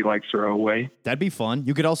be an easy throwaway. That'd be fun.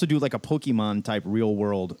 You could also do like a Pokemon type real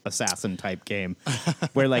world assassin type game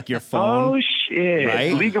where like your phone. Oh shit!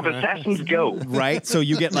 Right? League of Assassins Go. Right. So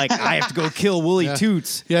you get like I have to go kill Wooly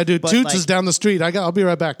Toots. Yeah, dude. Toots is down the street. I'll be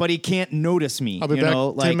right back. But he can't notice me. I'll be back.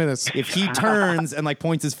 10 minutes. If he turns and like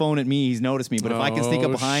points his phone at me, he's noticed me. But if I can sneak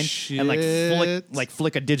up behind and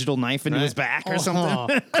flick a digital knife into his back or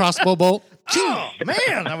something, crossbow bolt. Oh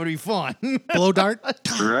man, that would be fun. Blow dart.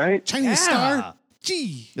 Right. Chinese star.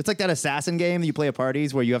 Gee. It's like that assassin game that you play at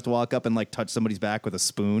parties where you have to walk up and like touch somebody's back with a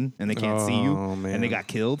spoon and they can't see you and they got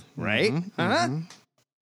killed, right?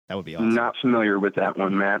 That would be awesome. Not familiar with that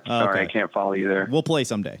one, Matt. Sorry, I can't follow you there. We'll play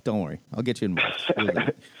someday. Don't worry. I'll get you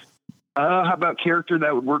involved. How about character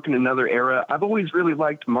that would work in another era? I've always really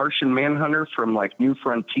liked Martian Manhunter from like New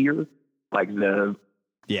Frontier, like the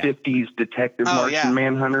 50s detective Martian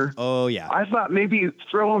Manhunter. Oh, yeah. I thought maybe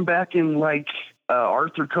throw him back in like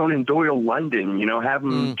Arthur Conan Doyle London, you know, have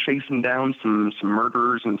him chasing down some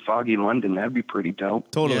murderers in foggy London. That'd be pretty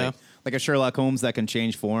dope. Totally. Yeah. Like a Sherlock Holmes that can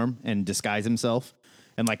change form and disguise himself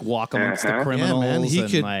and like walk amongst the criminals.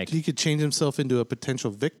 Yeah, man. He could change himself into a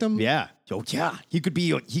potential victim. Yeah. Oh, yeah. He could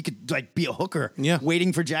be a hooker. Yeah.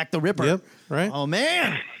 Waiting for Jack the Ripper. Yep. Right. Oh,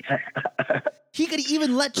 man. He could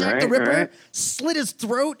even let Jack the Ripper slit his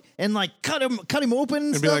throat and like cut him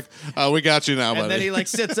open and be like, we got you now, buddy. And then he like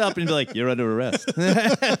sits up and be like, you're under arrest.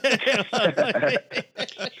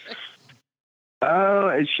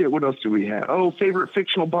 And shit, what else do we have? Oh, favorite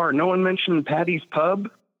fictional bar. No one mentioned Patty's Pub,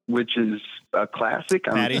 which is a classic.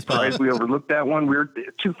 I'm surprised we overlooked that one. We were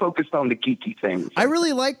too focused on the geeky things. I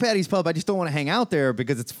really like Patty's Pub. I just don't want to hang out there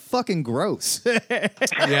because it's fucking gross. Yeah,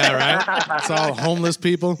 right? It's all homeless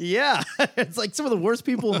people. Yeah. It's like some of the worst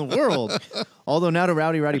people in the world. Although now that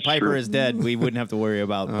Rowdy Piper is dead, we wouldn't have to worry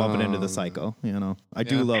about bumping into the psycho. You know, I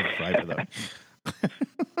do love Piper, though.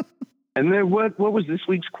 And then what was this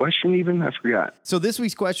week's question even? I forgot. So this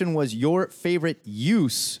week's question was your favorite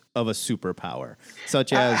use of a superpower,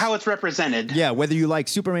 such as how it's represented. Yeah, whether you like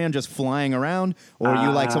Superman just flying around or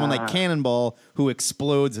you like someone like Cannonball who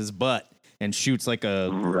explodes his butt and shoots like a...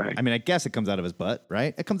 Right. I mean, I guess it comes out of his butt,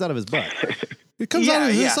 right? It comes out of his butt. It comes out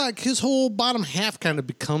of his, like, his whole bottom half kind of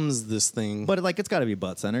becomes this thing. But, like, it's got to be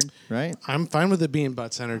butt-centered, right? I'm fine with it being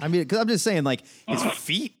butt-centered. I mean, because I'm just saying, like, his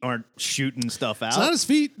feet aren't shooting stuff out. It's not his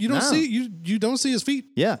feet. You don't see you don't see his feet.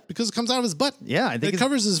 Yeah. Because it comes out of his butt. Yeah. I think it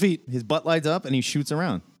covers his feet. His butt lights up and he shoots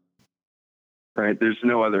around. Right. There's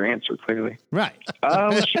no other answer, clearly. Right.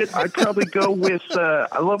 Shit. I'd probably go with,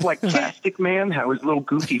 I love, like, Plastic Man, how his little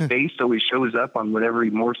goofy face always shows up on whatever he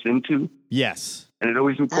morphs into. Yes. And it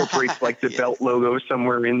always incorporates like the belt logo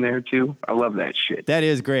somewhere in there too. I love that shit. That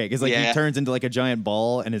is great because like he turns into like a giant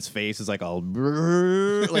ball and his face is like all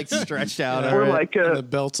like stretched out. Or like the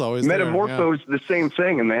belt's always Metamorpho's the same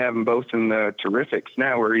thing, and they have them both in the Terrifics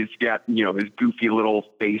now, where he's got his goofy little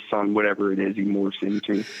face on whatever it is he morphs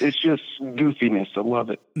into. It's just goofiness. I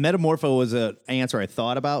love it. Metamorpho was an answer I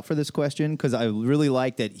thought about for this question because I really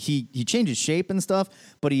like that he changes shape and stuff,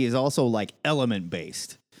 but he is also like element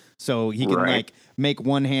based. So he can like make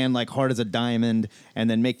one hand like hard as a diamond and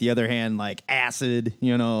then make the other hand like acid,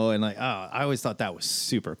 and like, I always thought that was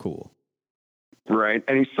super cool. Right.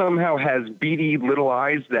 And he somehow has beady little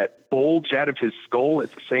eyes that bulge out of his skull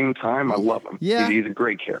at the same time. I love him. Yeah. He's a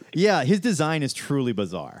great character. Yeah. His design is truly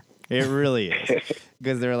bizarre. It really is.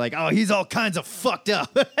 Because they're like, he's all kinds of fucked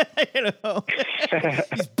up. He's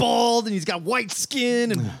bald and he's got white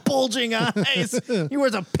skin and bulging eyes. He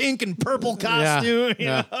wears a pink and purple costume. You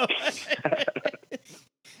know?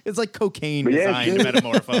 It's like cocaine designed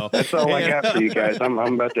Metamorpho. That's all I got for you guys. I'm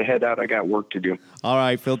about to head out. I got work to do. All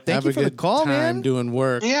right, Phil. Thank you for the call, man. Doing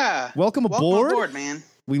work. Yeah. Welcome aboard, man.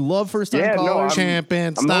 We love first-time callers.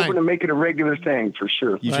 Champion. I'm hoping to make it a regular thing for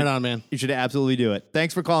sure. Right on, man. You should absolutely do it.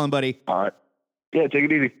 Thanks for calling, buddy. All right. Yeah, take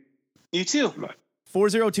it easy. You too.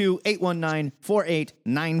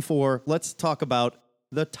 402-819-4894. Let's talk about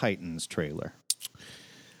the Titans trailer.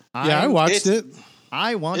 I watched it.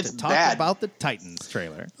 I want to talk about the Titans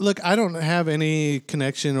trailer. Look, I don't have any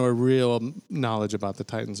connection or real knowledge about the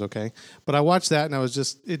Titans, okay? But I watched that and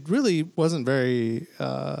it really wasn't very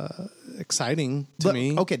exciting to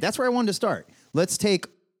me. Okay, that's where I wanted to start. Let's take...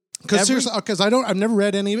 Because I've never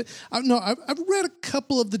read any of it. I've read a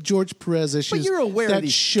couple of the George Perez issues. But you're aware that of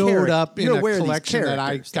these showed up in a collection that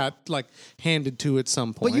I though. got like handed to at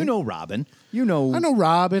some point. But you know Robin. I know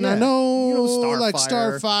Robin. Yeah. I know Starfire. like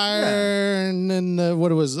Starfire, and then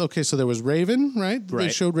what it was. Okay, so there was Raven, right? They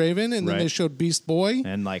showed Raven, and then they showed Beast Boy,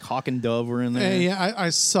 and like Hawk and Dove were in there. Yeah,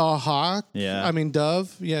 I saw Hawk. Yeah, I mean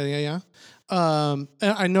Dove. Yeah. And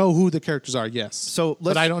I know who the characters are, yes.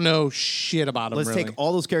 But I don't know shit about them. Let's take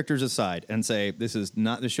all those characters aside and say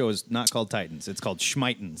the show is not called Titans. It's called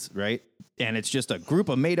Schmeitans, right? And it's just a group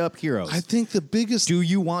of made up heroes. I think the biggest Do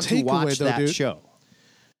you want to watch that show?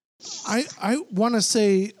 I want to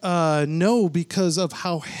say no, because of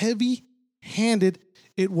how heavy-handed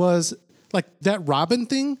it was. Like that Robin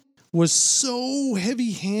thing was so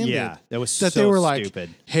heavy-handed. Yeah, that was that they were like, stupid.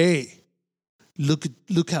 Hey,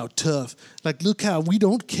 look how tough. Like, look how we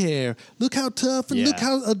don't care. Look how tough and look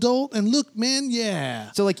how adult and look, man,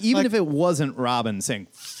 yeah. So, like, even if it wasn't Robin saying,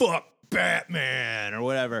 fuck Batman or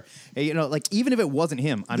whatever, you know, like, even if it wasn't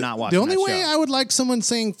him, I'm not watching The only that way show. I would like someone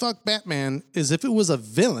saying fuck Batman is if it was a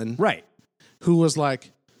villain. Right. Who was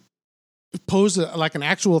like, posed like an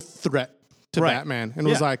actual threat to Right. Batman and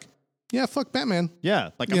was like, yeah, fuck Batman. Yeah,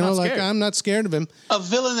 like I'm you know, not like scared. I'm not scared of him. A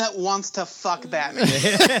villain that wants to fuck Batman.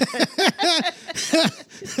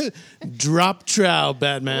 Drop trow,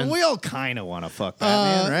 Batman. We all kind of want to fuck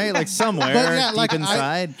Batman, right? Like somewhere But yeah, deep like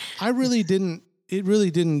inside. I really didn't. It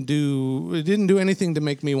really didn't do anything to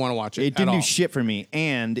make me want to watch it. It didn't at do all. shit for me.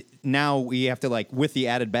 And now we have to, like, with the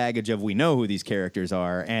added baggage of we know who these characters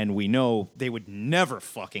are, and we know they would never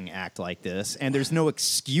fucking act like this, and there's no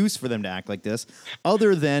excuse for them to act like this,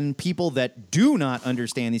 other than people that do not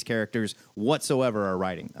understand these characters whatsoever are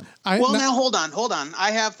writing them. Now hold on.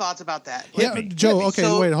 I have thoughts about that. Joe.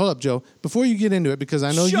 Okay, wait, hold up, Joe. Before you get into it, because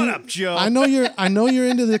I know Shut up, Joe. I know you're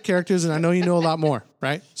into the characters, and I know you know a lot more,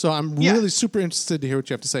 right? So I'm really super interested to hear what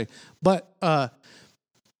you have to say. But the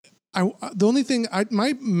only thing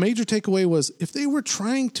my major takeaway was if they were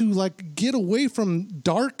trying to like get away from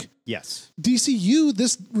dark, yes, DCU,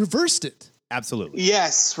 this reversed it. Absolutely.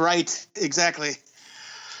 Yes, right, exactly.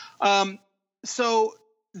 So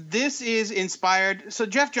this is inspired. So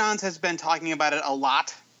Jeff Johns has been talking about it a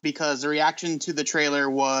lot because the reaction to the trailer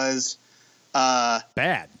was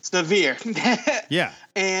bad, severe. Yeah,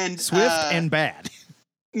 and swift and bad.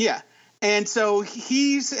 Yeah. And so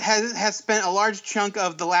has spent a large chunk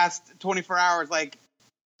of the last 24 hours, like,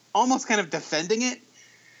 almost kind of defending it.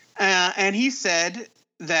 And he said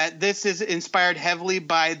that this is inspired heavily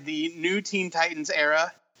by the new Teen Titans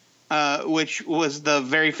era, which was the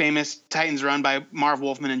very famous Titans run by Marv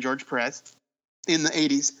Wolfman and George Perez in the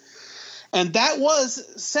 80s. And that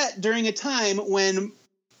was set during a time when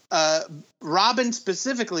Robin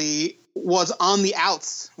specifically was on the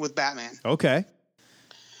outs with Batman. Okay.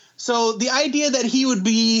 So the idea that he would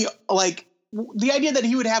be like, the idea that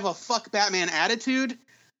he would have a fuck Batman attitude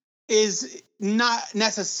is not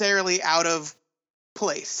necessarily out of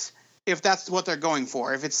place if that's what they're going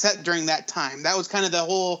for. If it's set during that time, that was kind of the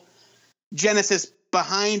whole genesis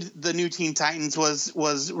behind the new Teen Titans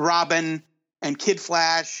was Robin and Kid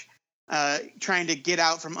Flash trying to get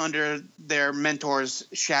out from under their mentors'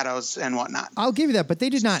 shadows and whatnot. I'll give you that, but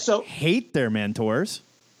they did not hate their mentors.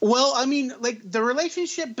 Well, I mean, like, the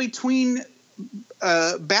relationship between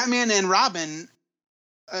Batman and Robin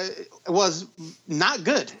was not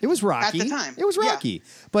good. It was rocky at the time. It was rocky,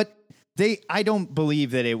 but I don't believe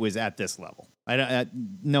that it was at this level.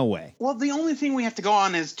 No way. Well, the only thing we have to go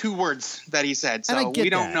on is 2 words that he said, so we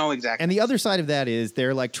don't know exactly. And the other side of that is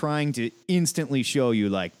they're like trying to instantly show you,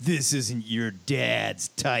 like, this isn't your dad's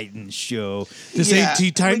Titans show. This ain't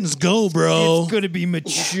Teen Titans Go, bro. It's gonna be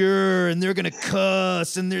mature, and they're gonna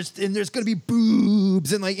cuss, and there's gonna be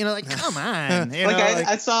boobs, and, like, you know, like, come on. You know,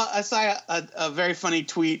 I saw a very funny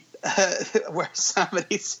tweet where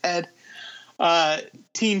somebody said,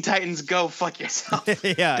 Teen Titans Go, fuck yourself.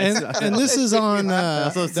 Yeah, and this is on.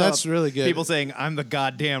 That's really good. People saying, "I'm the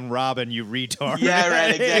goddamn Robin, you retard." Yeah,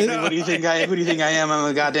 right. Exactly. Who do you think I am?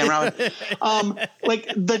 I'm a goddamn Robin.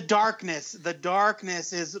 Like, the darkness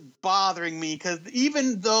is bothering me because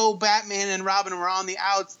even though Batman and Robin were on the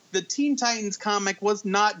outs, the Teen Titans comic was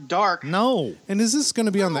not dark. No. And is this going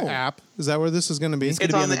to be on the app? Is that where this is going to be? It's going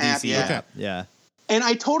to be on the app, DC yeah. app. Yeah. And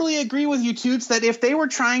I totally agree with you, Toots, that if they were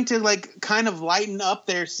trying to, like, kind of lighten up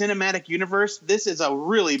their cinematic universe, this is a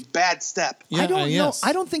really bad step. I don't know.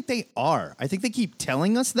 I don't think they are. I think they keep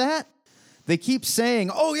telling us that. They keep saying,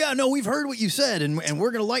 oh, yeah, no, we've heard what you said, and we're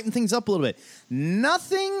going to lighten things up a little bit.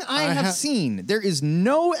 Nothing I have seen. There is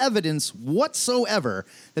no evidence whatsoever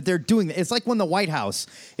that they're doing that. It's like when the White House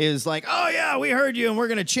is like, oh, yeah, we heard you, and we're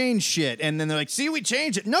going to change shit. And then they're like, see, we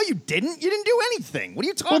changed it. No, you didn't. You didn't do anything. What are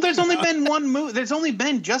you talking about? Well, there's only been one movie. There's only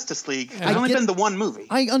been Justice League. There's only been the one movie.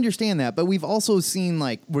 I understand that, but we've also seen,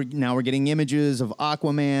 like, we're getting images of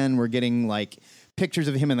Aquaman. We're getting, like, pictures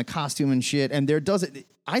of him in the costume and shit. And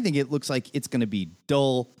I think it looks like it's going to be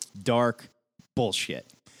dull, dark bullshit.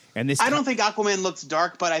 And this, I don't think Aquaman looks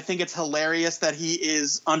dark, but I think it's hilarious that he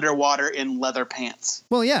is underwater in leather pants.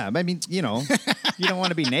 Well, yeah. I mean, you know, you don't want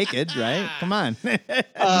to be naked, right? Come on. But,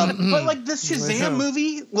 like, the Shazam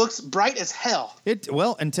movie looks bright as hell.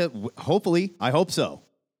 Hopefully, I hope so.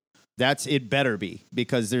 It better be,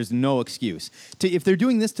 because there's no excuse. If they're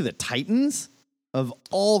doing this to the Titans, of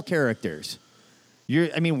all characters,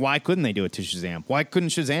 Why couldn't they do it to Shazam? Why couldn't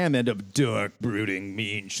Shazam end up dark, brooding,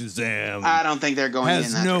 mean Shazam? I don't think they're going in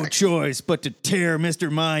that has no direction. choice but to tear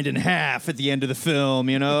Mr. Mind in half at the end of the film,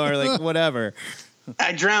 or like whatever.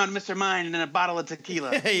 I drowned Mr. Mind in a bottle of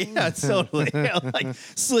tequila. Yeah, totally. Like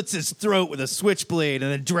slits his throat with a switchblade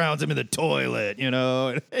and then drowns him in the toilet,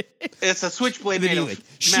 It's a switchblade Then made he of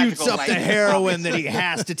shoots magical up light. the heroin that he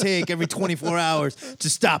has to take every 24 hours to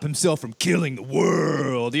stop himself from killing the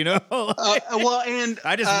world, Well, and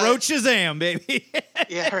I just wrote Shazam, baby.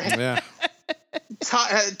 yeah, right. Yeah.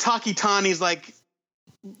 Taki Tani's like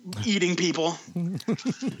eating people.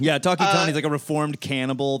 Yeah, Taki Tani's like a reformed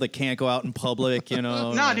cannibal that can't go out in public,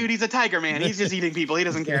 No, dude, he's a tiger man. He's just eating people. He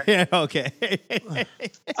doesn't care. Yeah, okay.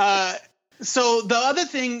 So the other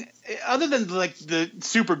thing, other than like the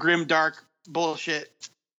super grim dark bullshit,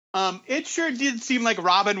 it sure did seem like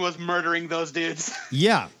Robin was murdering those dudes.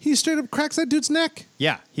 Yeah. He straight up cracks that dude's neck.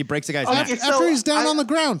 Yeah, he breaks the guy's Okay, neck. so After he's down on the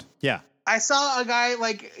ground. Yeah. I saw a guy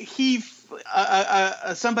like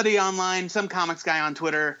somebody online, some comics guy on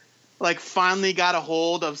Twitter, like finally got a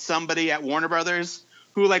hold of somebody at Warner Brothers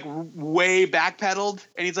who like way backpedaled,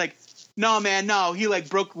 and he's like, "No, man, no." He like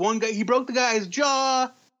broke the guy's jaw,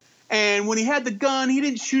 and when he had the gun, he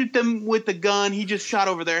didn't shoot them with the gun. He just shot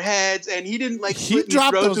over their heads, and he didn't like. He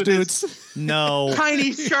dropped those dudes. No.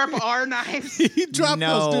 Tiny sharp R knives. He dropped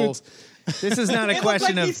those dudes. This is not a It question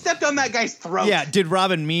looked like of. he stepped on that guy's throat. Yeah, did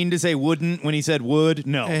Robin mean to say wouldn't when he said would?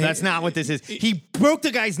 No, that's not what this is. He broke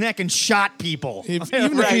the guy's neck and shot people. Even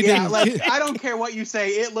if Right, he yeah, didn't, like I don't care what you say.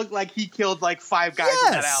 It looked like he killed like 5 guys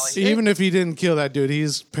in that alley. even if he didn't kill that dude,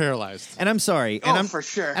 he's paralyzed. And I'm sorry. Oh, And I'm, for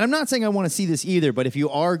sure. And I'm not saying I want to see this either, but if you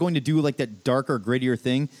are going to do like that darker, grittier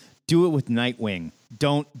thing, do it with Nightwing.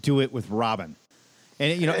 Don't do it with Robin.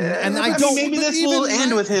 And and I don't. Maybe this will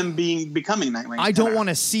end with him becoming Nightwing. I don't want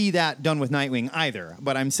to see that done with Nightwing either.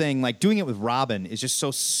 But I'm saying like doing it with Robin is just so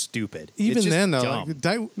stupid. Even It's just then, though,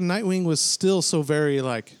 dumb. Nightwing was still so very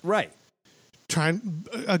like right. Trying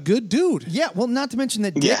a good dude. Yeah, well, not to mention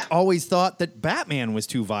that Dick always thought that Batman was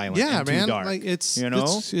too violent. Yeah, and man. too dark. Like it's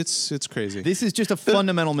crazy. This is just a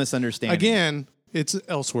fundamental misunderstanding. Again, it's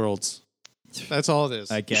Elseworlds. That's all it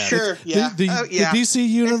is. I guess. Sure. Yeah. The DC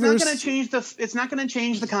universe. It's not going to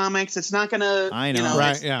change the comics. It's not going to. I know.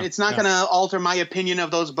 Right, yeah, It's not going to alter my opinion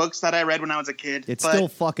of those books that I read when I was a kid. It but still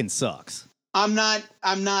fucking sucks. I'm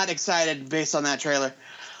not excited based on that trailer.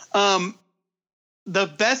 The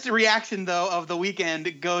best reaction though of the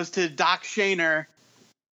weekend goes to Doc Shaner,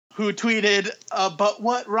 who tweeted, "But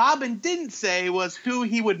what Robin didn't say was who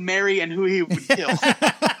he would marry and who he would kill."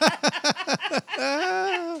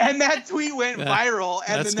 And that tweet went viral.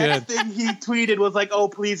 And the next thing he tweeted was like, "Oh,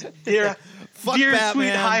 please, dear Batman.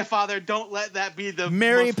 sweet Highfather, don't let that be the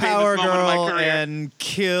Marry most Power famous moment of Girl my career." and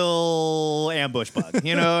kill Ambush Bug.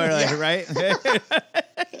 Right?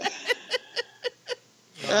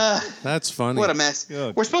 That's funny. What a mess.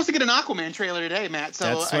 Good. We're supposed to get an Aquaman trailer today, Matt. So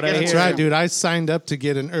That's I what I guess hear. That's right, dude. I signed up to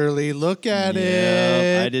get an early look at Yeah,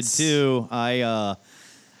 it. I did too. I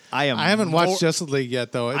haven't watched Justice League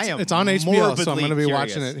yet, though. It's on HBO, so I'm going to be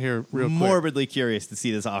watching it here real quick. Morbidly curious to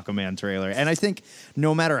see this Aquaman trailer. And I think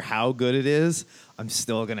no matter how good it is, I'm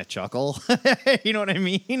still going to chuckle. You know what I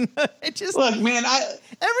mean? It just Look, man,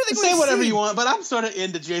 everything say we've whatever seen. you want, but I'm sort of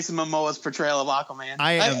into Jason Momoa's portrayal of Aquaman.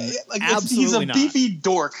 I am he's a absolutely not. beefy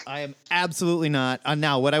dork. I am absolutely not.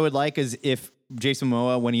 Now, what I would like is if Jason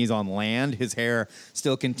Momoa, when he's on land, his hair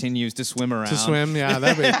still continues to swim around. To swim, yeah,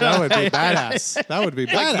 that would be badass. That would be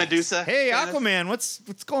badass. Like Medusa. Hey, kind of. Aquaman, what's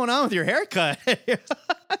going on with your haircut?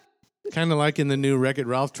 Kind of like in the new Wreck-It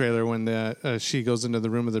Ralph trailer when she goes into the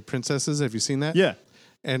room of the princesses. Have you seen that? Yeah.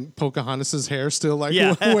 And Pocahontas' hair still like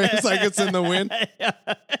waves like it's in the wind.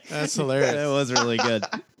 That's hilarious. That was really good.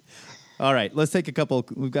 All right, let's take a couple.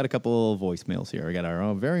 We've got a couple voicemails here. We got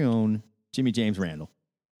our very own Jimmy James Randall.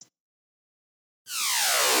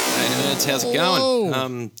 Hey nerds, how's it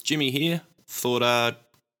going? Jimmy here. Thought I'd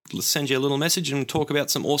send you a little message and talk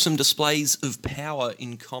about some awesome displays of power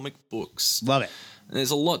in comic books. Love it. And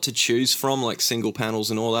there's a lot to choose from, like single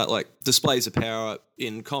panels and all that. Like displays of power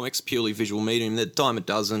in comics, purely visual medium, they're dime a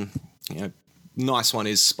dozen. Nice one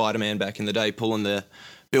is Spider-Man back in the day pulling the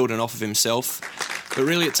building off of himself. But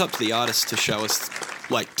really, it's up to the artist to show us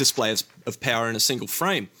like displays of power in a single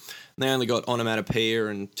frame. And they only got onomatopoeia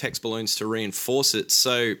and text balloons to reinforce it.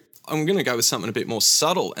 So I'm going to go with something a bit more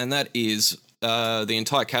subtle, and that is the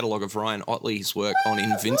entire catalogue of Ryan Otley's work on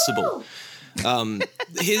Invincible.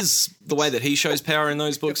 The way that he shows power in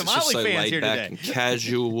those books is just so laid back and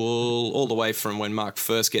casual, all the way from when Mark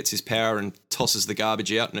first gets his power and tosses the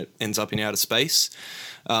garbage out and it ends up in outer space.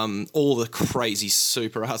 All the crazy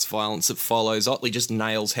super arts violence that follows. Otley just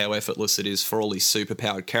nails how effortless it is for all these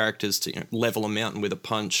superpowered characters to level a mountain with a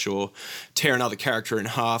punch or tear another character in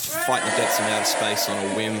half, fight the depths of outer space on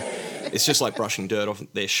a whim. It's just like brushing dirt off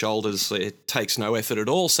their shoulders. It takes no effort at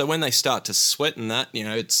all. So when they start to sweat in that,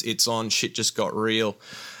 it's on. Shit just got real.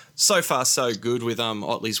 So far, so good with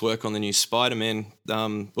Otley's work on the new Spider-Man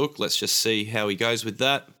book. Let's just see how he goes with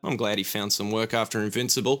that. I'm glad he found some work after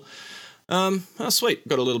Invincible. Sweet.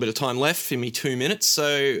 Got a little bit of time left for me, 2 minutes.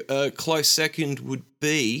 So close second would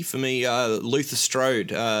be, for me, Luther Strode,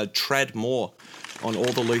 Trad Moore on all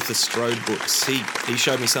the Luther Strode books. He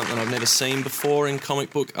showed me something I've never seen before in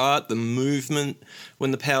comic book art. The movement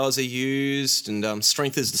when the powers are used and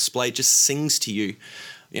strength is displayed just sings to you.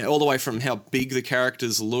 All the way from how big the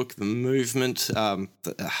characters look, the movement.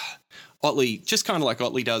 Otley, just kind of like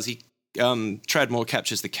Otley does, Tradmore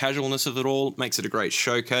captures the casualness of it all, makes it a great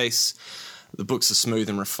showcase. The books are smooth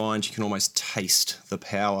and refined. You can almost taste the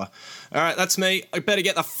power. All right, that's me. I better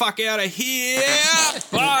get the fuck out of here.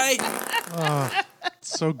 Bye.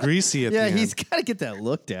 So greasy at the end. Yeah, he's got to get that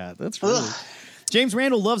looked at. That's really... James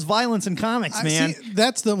Randall loves violence in comics, man. See,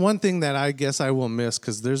 that's the one thing that I guess I will miss,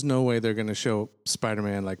 because there's no way they're going to show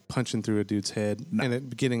Spider-Man like punching through a dude's head and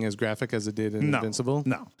it getting as graphic as it did in Invincible.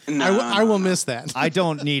 No. I will miss that. I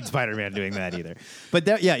don't need Spider-Man doing that either. But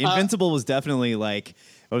Invincible was definitely like,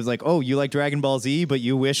 I was like, oh, you like Dragon Ball Z, but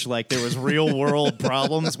you wish like there was real world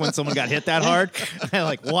problems when someone got hit that hard? I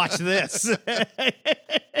like, watch this.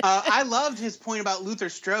 I loved his point about Luther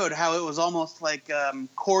Strode, how it was almost like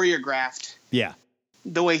choreographed. Yeah.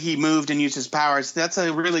 The way he moved and used his powers. That's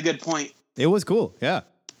a really good point. It was cool. Yeah.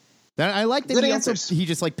 I like that Good he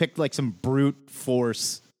just like picked like some brute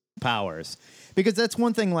force powers. Because that's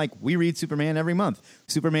one thing, like, we read Superman every month.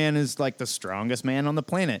 Superman is, like, the strongest man on the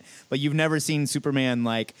planet. But you've never seen Superman,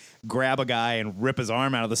 like, grab a guy and rip his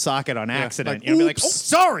arm out of the socket on accident. Like, You'll be like, oh,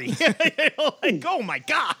 sorry. Like, oh, my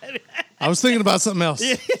God. I was thinking about something else.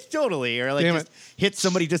 Yeah, totally. Or, like, hit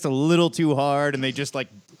somebody just a little too hard and they just, like,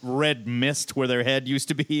 red mist where their head used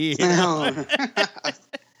to be. You know?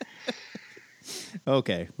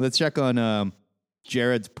 Okay, let's check on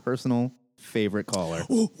Jared's personal favorite caller.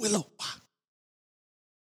 Oh, Willow.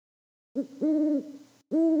 I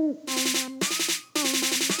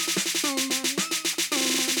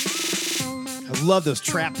love those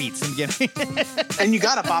trap beats in the beginning. And you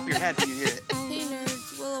gotta bop your head when you hear it. Hey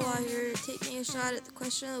nerds, Willow here, taking a shot at the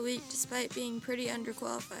question of the week despite being pretty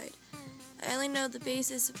underqualified. I only know the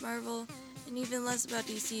basis of Marvel and even less about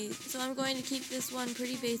DC, so I'm going to keep this one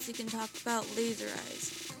pretty basic and talk about laser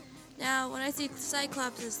eyes. Now, when I see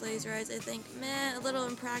Cyclops' laser eyes, I think, meh, a little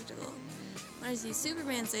impractical. When I see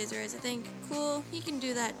Superman's laser eyes, I think, cool, he can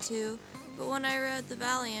do that too. But when I read The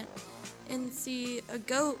Valiant and see a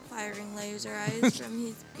goat firing laser eyes from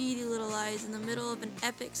his beady little eyes in the middle of an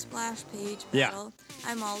epic splash page battle,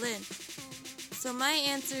 I'm all in. So my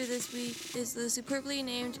answer this week is the superbly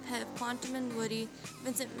named pet of Quantum and Woody,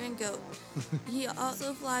 Vincent Van Gogh. He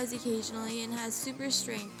also flies occasionally and has super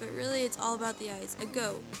strength, but really it's all about the eyes. A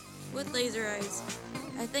goat with laser eyes.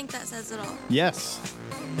 I think that says it all. Yes,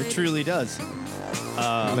 it truly does.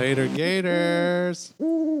 Later, Gators.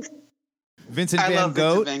 Vincent Van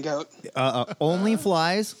Gogh only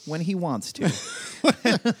flies when he wants to.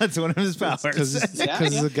 That's one of his powers. Because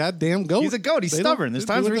he's a goddamn goat. He's a goat. He's stubborn. There's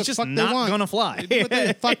times where he's just not going to fly. They do what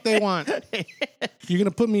the fuck they want. You're going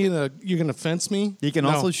to put me in a... You're going to fence me? He can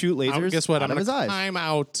also shoot lasers guess what? out I'm of his eyes. I'm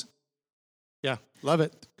out. Yeah, love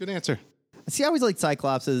it. Good answer. See, I always liked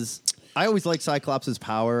Cyclops's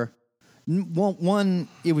power. Well, one,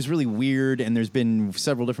 it was really weird, and there's been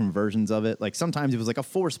several different versions of it. Like, sometimes it was like a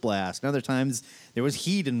force blast, and other times there was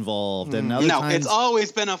heat involved, and other times... it's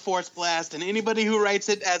always been a force blast, and anybody who writes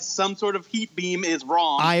it as some sort of heat beam is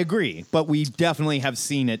wrong. I agree, but we definitely have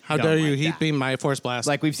seen it. How dare you heat beam my force blast?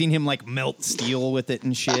 Like, we've seen him, like, melt steel with it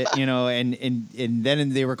and shit, you know, and then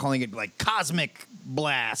they were calling it, like, cosmic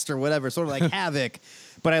blast or whatever, sort of like havoc.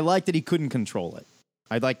 But I liked that he couldn't control it.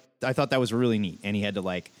 I thought that was really neat, and he had to,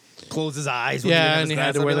 like... close his eyes. And he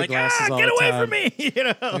had to wear the glasses all the time. Get away from me! You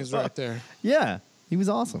know, he's right there. Yeah, he was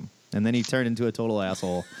awesome. And then he turned into a total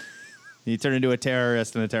asshole. He turned into a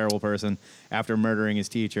terrorist and a terrible person after murdering his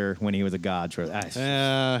teacher when he was a god.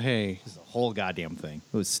 Hey, it's a whole goddamn thing.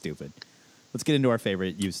 It was stupid. Let's get into our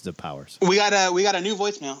favorite uses of powers. We got a new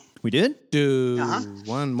voicemail. We did? Dude,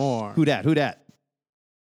 one more. Who dat?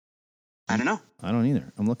 I don't know. I don't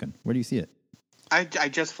either. I'm looking. Where do you see it? I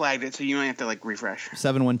just flagged it, so you might have to like refresh.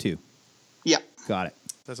 712. Got it.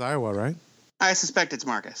 That's Iowa, right? I suspect it's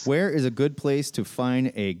Marcus. Where is a good place to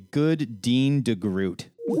find a good Dean DeGroot?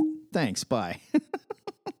 Thanks. Bye.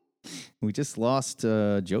 We just lost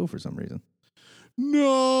Joe for some reason.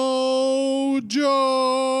 No, Joe.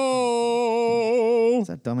 What's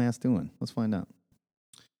that dumbass doing? Let's find out.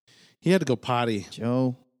 He had to go potty.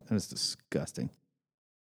 Joe, that is disgusting.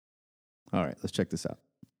 All right, let's check this out.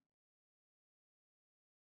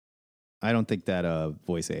 I don't think that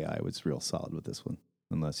voice AI was real solid with this one,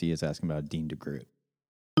 unless he is asking about Dean DeGroot.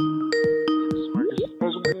 Marcus, I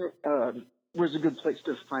was wondering, where's a good place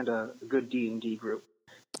to find a good D&D group?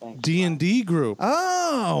 Thanks. D&D group.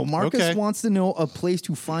 Oh, Marcus Okay. wants to know a place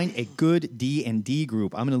to find a good D&D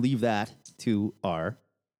group. I'm going to leave that to our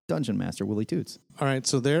Dungeon Master, Willie Toots. All right,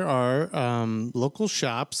 so there are local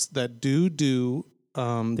shops that do They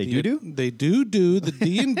do the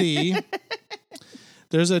D&D.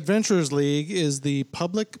 There's Adventurers League is the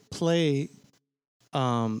public play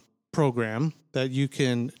program that you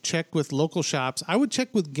can check with local shops. I would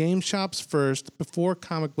check with game shops first before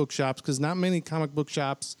comic book shops because not many comic book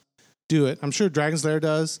shops do it. I'm sure Dragon's Lair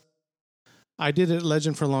does. I did it at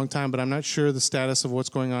Legend for a long time, but I'm not sure the status of what's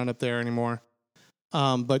going on up there anymore.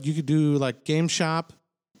 But you could do like Game Shop.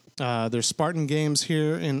 There's Spartan Games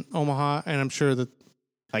here in Omaha, and I'm sure that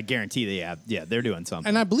I guarantee they have. Yeah, they're doing something.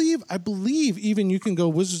 and I believe even you can go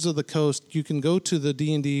Wizards of the Coast. You can go to the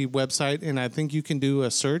D&D website, and I think you can do a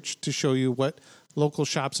search to show you what local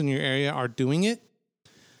shops in your area are doing it.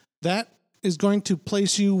 That is going to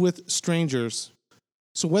place you with strangers.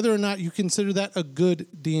 So whether or not you consider that a good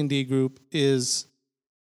D&D group is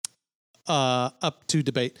up to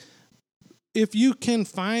debate. If you can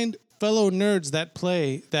find fellow nerds that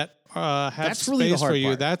play that have That's space really the for hard you,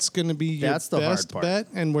 part. that's going to be your That's the hard best part. bet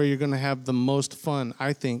and where you're going to have the most fun,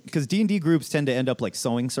 I think. Because D&D groups tend to end up like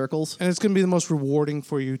sewing circles. And it's going to be the most rewarding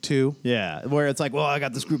for you, too. Yeah, where it's like, well, I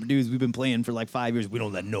got this group of dudes. We've been playing for like 5 years. We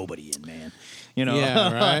don't let nobody in, man. You know,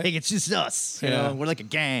 Yeah, right. like it's just us. You Yeah. know, we're like a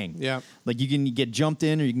gang. Yeah. Like you can get jumped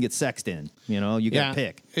in or you can get sexed in. You know, you got to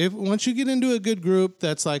pick. If once you get into a good group,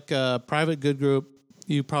 that's like a private good group,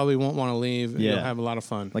 you probably won't want to leave. Yeah. You'll have a lot of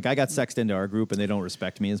fun. Like I got sexed into our group and they don't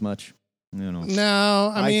respect me as much. You know.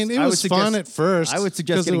 No, I mean, it I would was fun suggest- at first. I would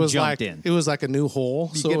suggest 'cause getting it was jumped like, in. It was like a new hole,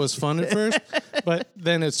 so get- it was fun at first. But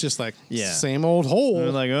then it's just like, Yeah. same old hole.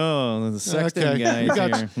 They're like, oh, the sexting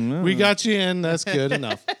guys here. We got you in. That's good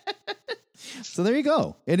enough. So there you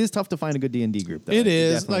go. It is tough to find a good D&D group, though. It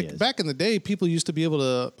is. definitely Like is. back in the day, people used to be able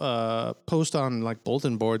to post on like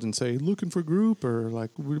bulletin boards and say, looking for group or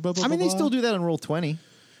like, blah, blah, blah, I mean, they blah. still do that on Roll20.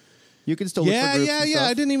 You can still look for groups and Yeah. stuff.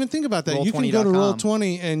 I didn't even think about that. You can go to Roll20.com.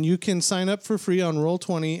 Roll20 and you can sign up for free on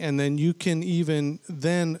Roll20, and then you can even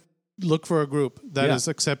then look for a group that is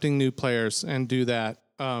accepting new players and do that.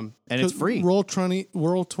 And it's free.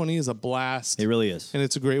 Roll20 is a blast. It really is. And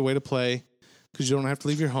it's a great way to play because you don't have to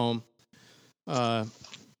leave your home.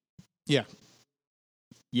 Yeah.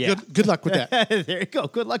 Yeah. Good luck with that. There you go.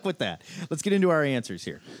 Good luck with that. Let's get into our answers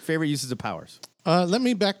here. Favorite uses of powers. Let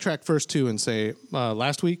me backtrack first, too, and say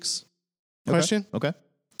last week's question. Okay.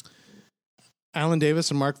 Alan Davis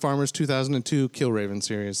and Mark Farmer's 2002 Killraven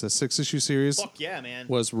series, the 6-issue series. Fuck yeah, man.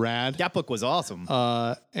 Was rad. That book was awesome.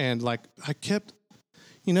 And like I kept,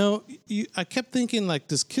 I kept thinking like,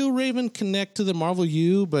 does Killraven connect to the Marvel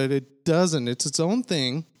U? But it doesn't. It's its own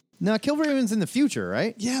thing. No, Killraven's in the future,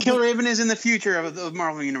 right? Yeah. Killraven is in the future of the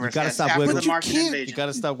Marvel Universe. You gotta stop after wiggling. the Martian You invasion. got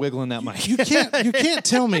to stop wiggling that mic. You can't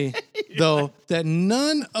tell me though that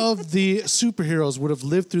none of the superheroes would have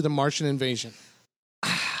lived through the Martian invasion.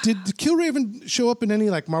 Did Killraven show up in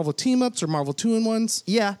any like Marvel team ups or Marvel 2-in-1s?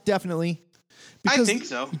 Yeah, definitely. I think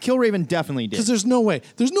so. Killraven definitely did. Because there's no way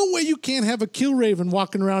you can't have a Killraven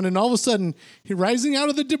walking around and all of a sudden rising out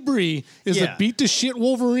of the debris is a beat to shit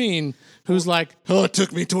Wolverine who's like, oh, it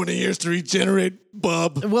took me 20 years to regenerate,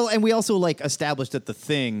 bub. Well, and we also like established that the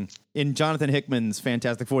Thing in Jonathan Hickman's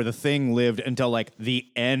Fantastic Four, the Thing lived until like the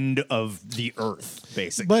end of the Earth,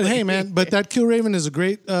 basically. But hey, man, that Killraven is a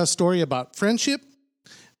great story about friendship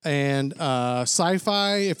and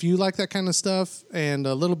sci-fi. If you like that kind of stuff, and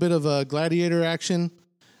a little bit of gladiator action,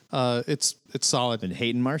 it's solid. And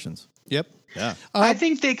hating Martians. Yep. Yeah. I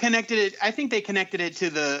think they connected it. I think they connected it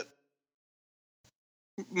to the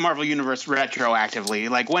Marvel Universe retroactively.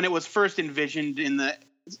 Like when it was first envisioned in the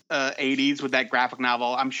 80s with that graphic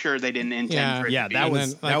novel, I'm sure they didn't intend for it to be. that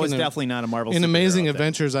was then, like, in definitely not a Marvel. In superhero Amazing thing.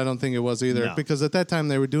 Adventures, I don't think it was either, No. because at that time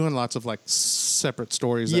they were doing lots of like separate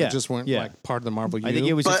stories that just weren't like part of the Marvel U. I think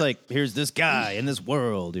it was just like, here's this guy in this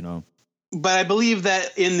world, you know. But I believe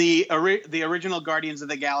that in the original Guardians of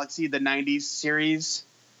the Galaxy, the 90s series,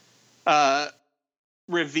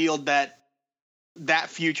 revealed that that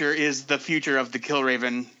future is the future of the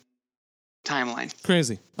Killraven timeline.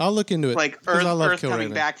 Crazy. I'll look into it. Like Earth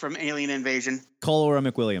coming back from alien invasion. Call Laura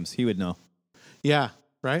McWilliams. He would know. Yeah.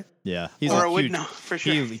 Right? Yeah. Aura would know for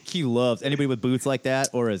sure. He loves anybody with boots like that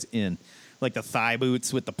or is in. Like the thigh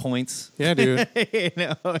boots with the points. Yeah, dude. You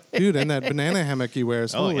know? Dude, and that banana hammock he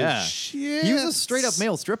wears. Oh, Holy yeah. shit. He was a straight up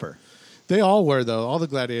male stripper. They all were, though. All the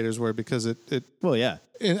gladiators were because it well, yeah.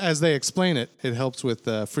 As they explain it, it helps with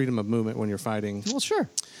freedom of movement when you're fighting. Well, sure.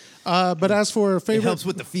 But as for favorite... It helps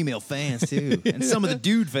with the female fans, too. And some of the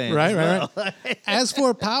dude fans. Right. As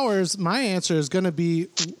for powers, my answer is going to be...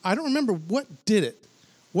 I don't remember what did it.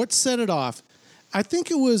 What set it off. I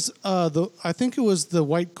think it was the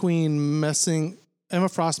White Queen messing... Emma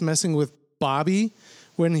Frost messing with Bobby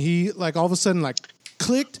when he, like, all of a sudden, like,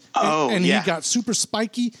 clicked. And he got super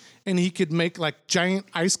spiky and he could make, like, giant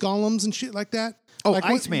ice golems and shit like that. Oh, like,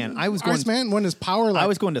 Iceman. Iceman, when his power, like... I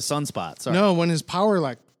was going to Sunspot. Sorry. No, when his power,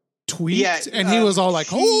 like, tweaked and he was all like,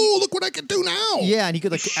 oh, look what I can do now. Yeah, and he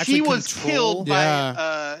could, like, actually She was control. killed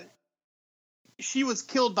by... she was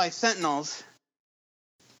killed by Sentinels.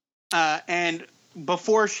 And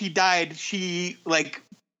before she died, she, like,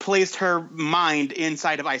 placed her mind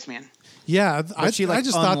inside of Iceman. Yeah, I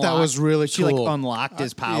just thought that was really cool. She like unlocked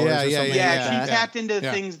his powers or something. Yeah, she tapped into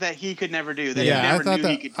things that he could never do. That he never knew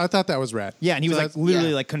he could. I thought that was rad. Yeah, and he was like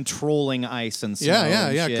literally like controlling ice and snow.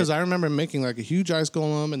 Yeah. Because I remember making like a huge ice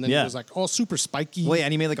golem, and then he was like all super spiky. Well, yeah,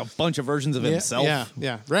 and he made like a bunch of versions of himself.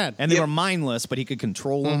 Yeah, rad. And they were mindless, but he could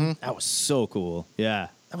control them. That was so cool. Yeah,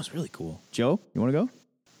 that was really cool. Joe, you want to go?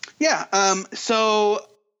 Yeah. So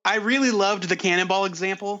I really loved the Cannonball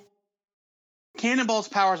example. Cannonball's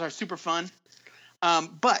powers are super fun.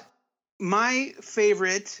 But my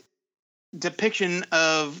favorite depiction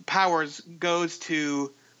of powers goes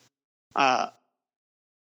to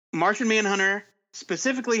Martian Manhunter,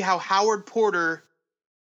 specifically how Howard Porter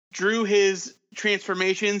drew his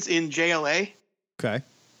transformations in JLA. Okay.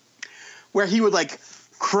 Where he would like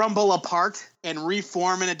crumble apart and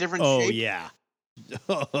reform in a different shape. Yeah.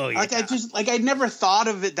 Oh, yeah. Like I'd never thought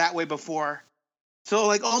of it that way before. So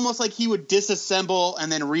like almost like he would disassemble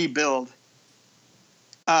and then rebuild.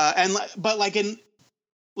 But like in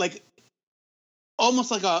like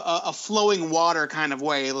almost like a flowing water kind of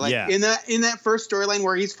way. Like in that first storyline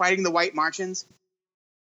where he's fighting the White Martians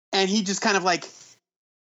and he just kind of like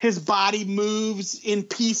his body moves in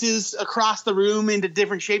pieces across the room into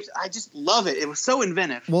different shapes. I just love it. It was so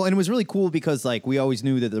inventive. Well, and it was really cool because like we always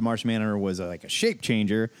knew that the Martian Manhunter was like a shape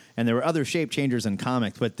changer, and there were other shape changers in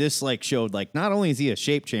comics, but this like showed like not only is he a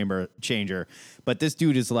shape changer, but this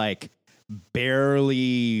dude is like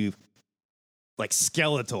barely like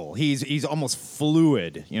skeletal. He's almost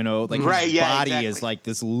fluid, you know, like his body is like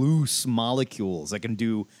this loose molecules that can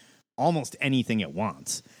do almost anything it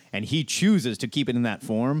wants. And he chooses to keep it in that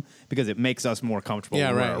form because it makes us more comfortable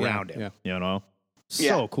around him. You know?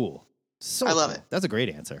 So cool. I love it. That's a great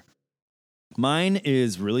answer. Mine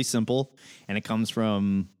is really simple, and it comes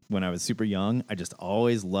from when I was super young. I just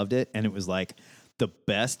always loved it, and it was like the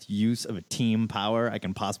best use of a team power I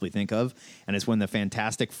can possibly think of. And it's when the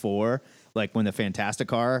Fantastic Four, like when the Fantastic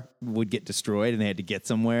Car would get destroyed and they had to get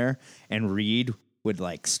somewhere, and Reed would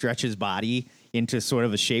like stretch his body into sort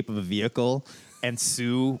of a shape of a vehicle, and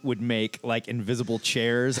Sue would make like invisible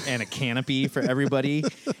chairs and a canopy for everybody,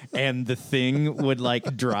 and the Thing would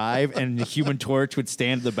like drive, and the Human Torch would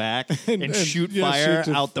stand in the back and shoot fire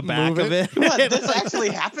out the back of it. What, this actually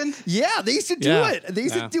happened? Yeah, they used to do it. They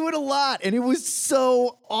used to do it a lot, and it was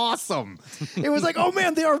so awesome. It was like, oh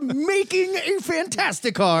man, they are making a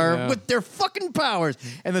Fantastic Car with their fucking powers,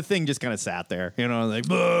 and the Thing just kind of sat there, you know, like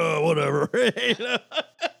whatever. You know?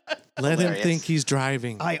 Let him think he's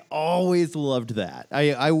driving. I always loved that.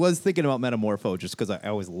 I was thinking about Metamorpho just because I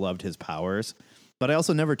always loved his powers, but I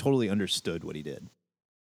also never totally understood what he did.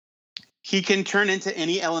 He can turn into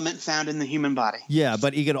any element found in the human body. Yeah,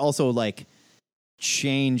 but he could also like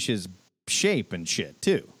change his shape and shit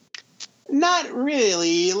too. Not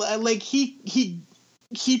really. Like he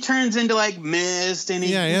turns into like mist, and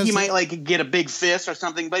he might like get a big fist or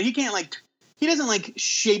something, but he can't like. He doesn't like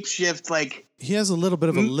shapeshift like. He has a little bit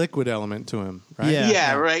of a liquid element to him, right?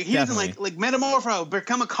 Yeah, right. He doesn't like metamorpho,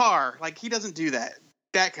 become a car. Like he doesn't do that.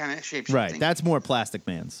 That kind of shapeshifting. Right. That's more Plastic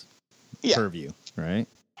Man's purview, right?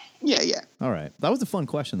 Yeah. All right. That was a fun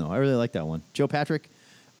question, though. I really like that one. Joe Patrick,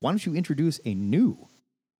 why don't you introduce a new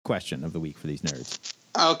question of the week for these nerds?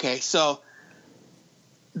 Okay, so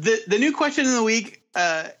the new question of the week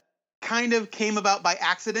kind of came about by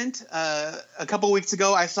accident. A couple weeks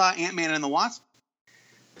ago, I saw Ant-Man and the Wasp.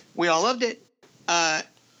 We all loved it.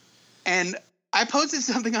 And I posted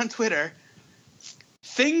something on Twitter.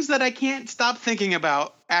 things that I can't stop thinking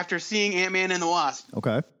about after seeing Ant-Man and the Wasp.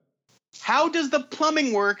 Okay. How does the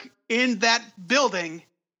plumbing work in that building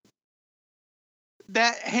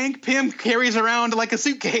that Hank Pym carries around like a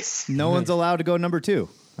suitcase? No one's allowed to go number 2.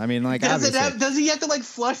 I mean, like, does he have to like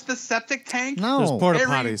flush the septic tank? No. There's porta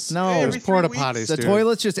potties. No. There's porta potties. The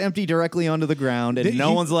toilet's just empty directly onto the ground, and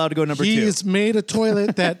no one's allowed to go number 2. He's made a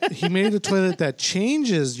toilet that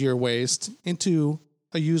changes your waste into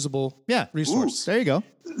a usable resource. There you go.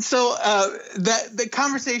 So the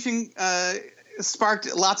conversation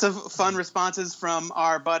sparked lots of fun responses from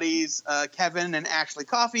our buddies Kevin and Ashley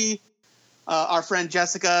Coffey, our friend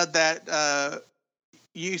Jessica that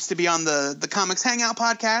used to be on the Comics Hangout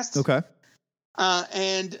podcast. Okay.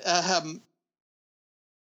 And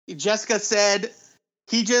Jessica said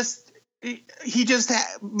he just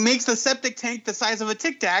makes the septic tank the size of a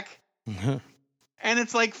Tic Tac. And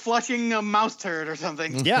it's like flushing a mouse turd or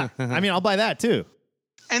something. Yeah. I mean, I'll buy that too.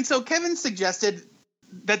 And so Kevin suggested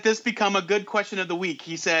that this become a good question of the week.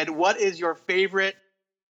 He said, what is your favorite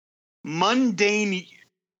mundane,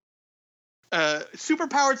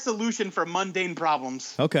 superpowered solution for mundane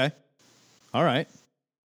problems? Okay. All right.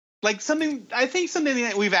 Like something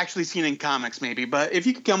that we've actually seen in comics maybe, but if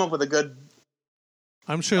you could come up with a good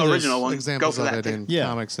I'm sure original there's one, examples go for of that it too. in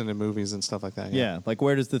comics and in movies and stuff like that. Yeah. Like,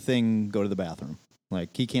 where does the Thing go to the bathroom?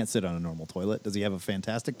 Like, he can't sit on a normal toilet. Does he have a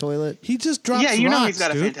fantastic toilet? He just drops rocks, he's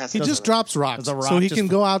got dude. a fantastic He just toilet. drops rocks, Does a rock so he just can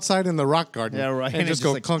go outside in the rock garden. Yeah, right. And just it's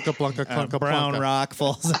go like clunka plunka clunka brown plunka. rock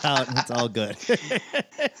falls out, and it's all good.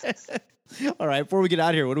 All right. Before we get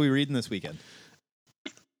out of here, what are we reading this weekend?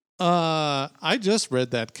 I just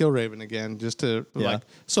read that Killraven again, just to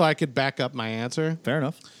so I could back up my answer. Fair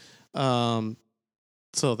enough.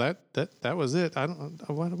 So that was it. I don't.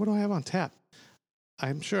 What do I have on tap?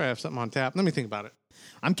 I'm sure I have something on tap. Let me think about it.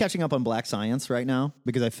 I'm catching up on Black Science right now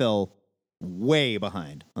because I fell way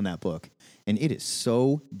behind on that book, and it is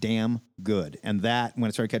so damn good. And that when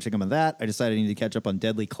I started catching up on that, I decided I need to catch up on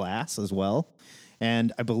Deadly Class as well.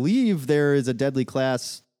 And I believe there is a Deadly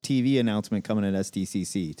Class TV announcement coming at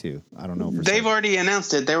SDCC too. I don't know. They've already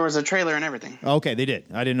announced it. There was a trailer and everything. Okay, they did.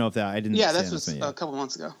 I didn't know if that. I didn't. Yeah, that was a couple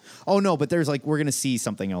months ago. Oh no, but there's like we're gonna see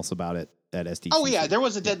something else about it at SDCC. Oh yeah, there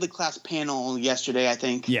was a Deadly Class panel yesterday, I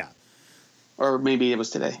think. Yeah. Or maybe it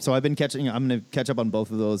was today. So I'm going to catch up on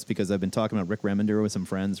both of those because I've been talking about Rick Remender with some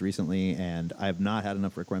friends recently, and I have not had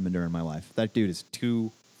enough Rick Remender in my life. That dude is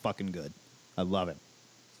too fucking good. I love him.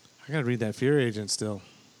 I got to read that Fear Agent still.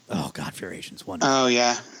 Oh, God, Fear Agent's wonderful. Oh,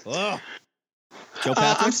 yeah. Oh. Joe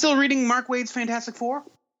Patrick? I'm still reading Mark Waid's Fantastic Four.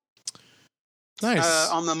 Nice.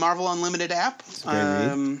 On the Marvel Unlimited app. It's a great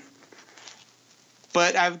read.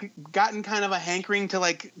 But I've gotten kind of a hankering to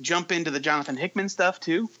like jump into the Jonathan Hickman stuff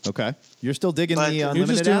too. Okay, you're still digging the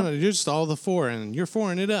Unlimited app? You're just all the four, and you're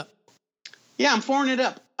foring it up. Yeah, I'm foring it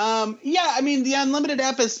up. Yeah, I mean the Unlimited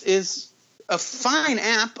app is a fine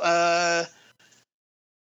app.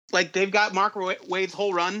 Like they've got Mark Waid's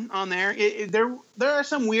whole run on there. There are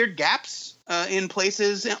some weird gaps in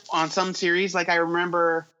places on some series. Like I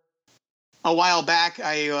remember a while back,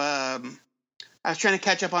 I was trying to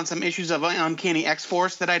catch up on some issues of Uncanny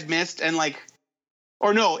X-Force that I'd missed, and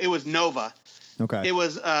it was Nova. Okay. It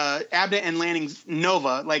was Abnett and Lanning's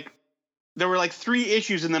Nova. Like there were like 3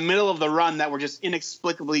 issues in the middle of the run that were just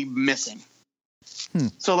inexplicably missing.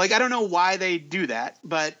 So I don't know why they do that,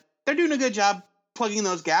 but they're doing a good job plugging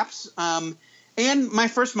those gaps. And my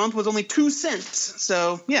first month was only 2 cents.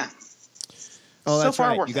 So yeah. Oh, that's so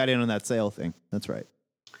far right. You got in on that sale thing. That's right.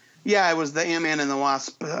 Yeah, it was the Ant-Man and the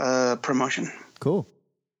Wasp promotion. Cool.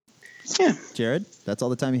 Yeah. Jared, that's all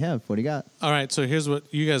the time you have. What do you got? All right, so here's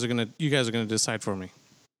what you guys are gonna decide for me.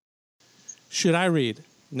 Should I read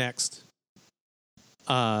next?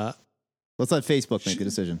 Let's let Facebook make the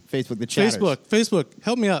decision. Facebook, the chatters. Facebook,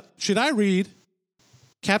 help me up. Should I read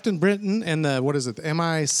Captain Britain and the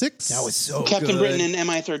MI6? That was so Captain good. Britain and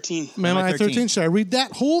MI13. MI13. Should I read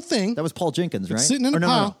that whole thing? That was Paul Jenkins, right? It's sitting in a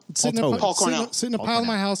pile. No. It's sitting in Paul Cornell. sitting in a pile in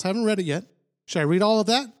my house. I haven't read it yet. Should I read all of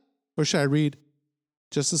that? Or should I read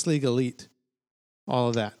Justice League Elite? All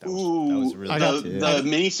of that. That was really good. The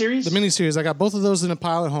miniseries? The miniseries. I got both of those in a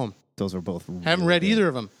pile at home. Those were both really Haven't read either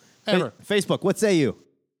of them. Ever. Facebook, what say you?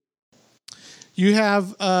 You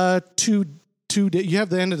have two days. You have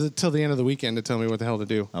till the end of the weekend to tell me what the hell to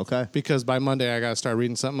do. Okay. Because by Monday I got to start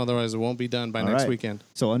reading something. Otherwise, it won't be done by next weekend.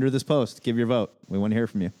 So under this post, give your vote. We want to hear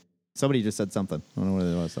from you. Somebody just said something. I don't know what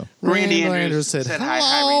it was. So. Randy Andrews said hi,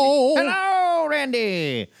 hello. Randy. Hello,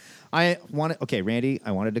 Randy. Randy,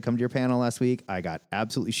 I wanted to come to your panel last week. I got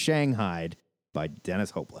absolutely shanghaied by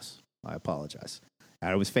Dennis Hopeless. I apologize.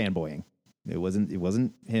 I was fanboying. It wasn't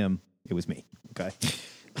him. It was me. Okay.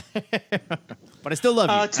 But I still love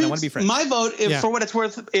you. And I want to be friends. My vote, for what it's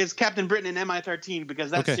worth, is Captain Britain and MI13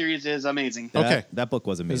 because that series is amazing. That book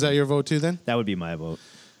was amazing. Is that your vote too then? That would be my vote.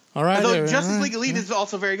 All right. Although Justice League Elite is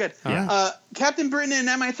also very good. Yeah. Captain Britain and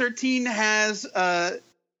MI13 has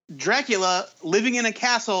Dracula living in a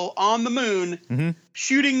castle on the moon,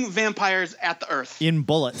 shooting vampires at the Earth in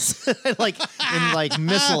bullets, like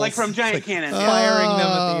missiles, like from giant cannons, firing them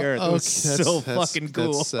at the Earth. It was so fucking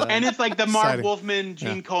cool. And it's like the Mark exciting. Wolfman,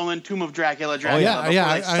 Gene Colan, Tomb of Dracula.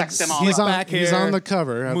 Sex them all. He's hair, on the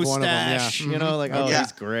cover of one of them. Yeah. You know,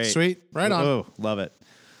 he's great. Sweet. Right on. Oh, love it.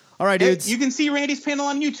 All right, dudes. You can see Randy's panel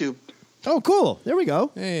on YouTube. Oh, cool. There we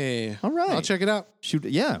go. Hey. All right. I'll check it out. Shoot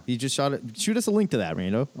us a link to that,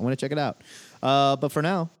 Rando. I want to check it out. But for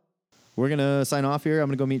now, we're going to sign off here. I'm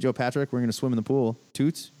going to go meet Joe Patrick. We're going to swim in the pool.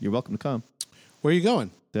 Toots, you're welcome to come. Where are you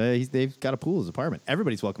going? They've got a pool as apartment.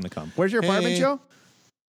 Everybody's welcome to come. Where's your apartment, Joe?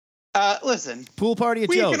 Listen. Pool party at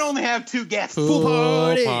we Joe's. can only have 2 guests. Pool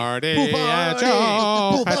party. Pool party. At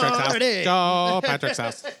Joe Patrick's house. Joe Patrick's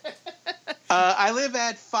house. I live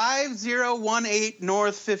at 5018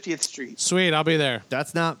 North 50th Street. Sweet, I'll be there.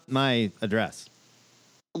 That's not my address.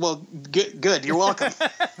 Well, good. You're welcome.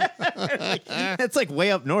 That's like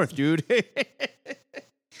way up north, dude.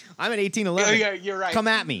 I'm at 1811. Yeah, you're right. Come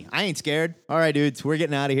at me. I ain't scared. All right, dudes, we're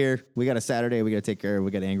getting out of here. We got a Saturday we got to take care of.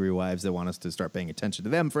 We got angry wives that want us to start paying attention to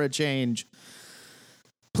them for a change.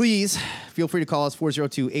 Please feel free to call us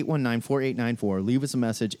 402-819-4894. Leave us a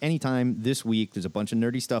message anytime this week. There's a bunch of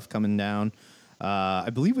nerdy stuff coming down. I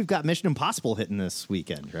believe we've got Mission Impossible hitting this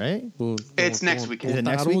weekend, right? It's next weekend. Is it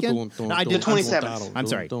next weekend? No, I did 27th. I'm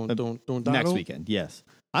sorry. Next weekend, yes.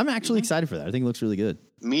 I'm actually excited for that. I think it looks really good.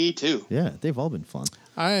 Me too. Yeah, they've all been fun.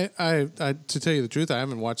 I to tell you the truth, I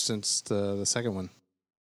haven't watched since the second one.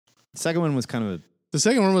 The second one was kind of The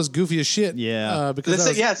second one was goofy as shit. Yeah. Because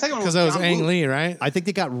the second one was that was John Ang Woo. Lee, right? I think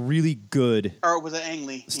they got really good. Or was it Ang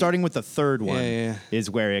Lee? Starting with the third one Yeah. is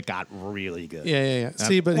where it got really good. Yeah.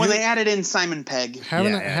 See, but when they added in Simon Pegg.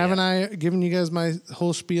 Haven't I given you guys my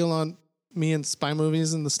whole spiel on me and spy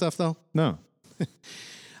movies and the stuff, though? No.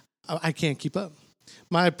 I can't keep up.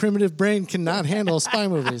 My primitive brain cannot handle spy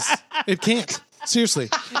movies. It can't. Seriously.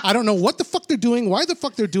 I don't know what the fuck they're doing, why the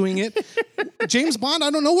fuck they're doing it. James Bond, I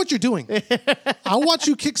don't know what you're doing. I'll watch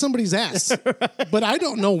you kick somebody's ass, but I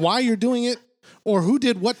don't know why you're doing it or who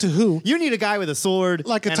did what to who. You need a guy with a sword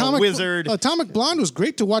like and a wizard. Atomic Blonde was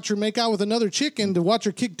great to watch her make out with another chick and to watch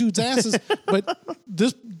her kick dudes' asses, but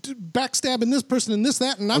this backstabbing this person and this,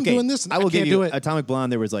 that, and I'm doing this, and I will can't give you do it. Atomic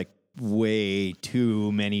Blonde, there was like way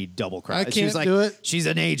too many double crosses. I She was can't like, do it. She's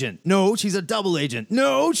an agent. No, she's a double agent.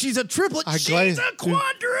 No, she's a triplet. She's a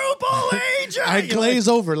quadruple agent. I You're glaze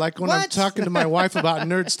over. Like when I'm what? talking to my wife about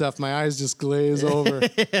nerd stuff, my eyes just glaze over.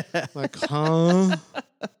 Like, huh?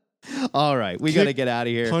 All right, we got to get out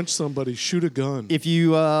of here. Punch somebody, shoot a gun. If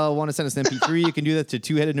you want to send us an MP3, you can do that to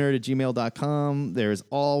twoheadednerd@gmail.com. There's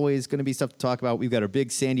always going to be stuff to talk about. We've got our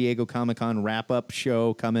big San Diego Comic-Con wrap-up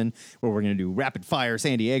show coming where we're going to do rapid-fire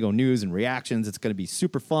San Diego news and reactions. It's going to be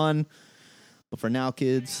super fun. But for now,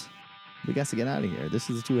 kids, we got to get out of here. This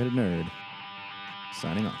is the Two-Headed Nerd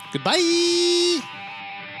signing off. Goodbye.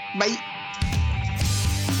 Bye.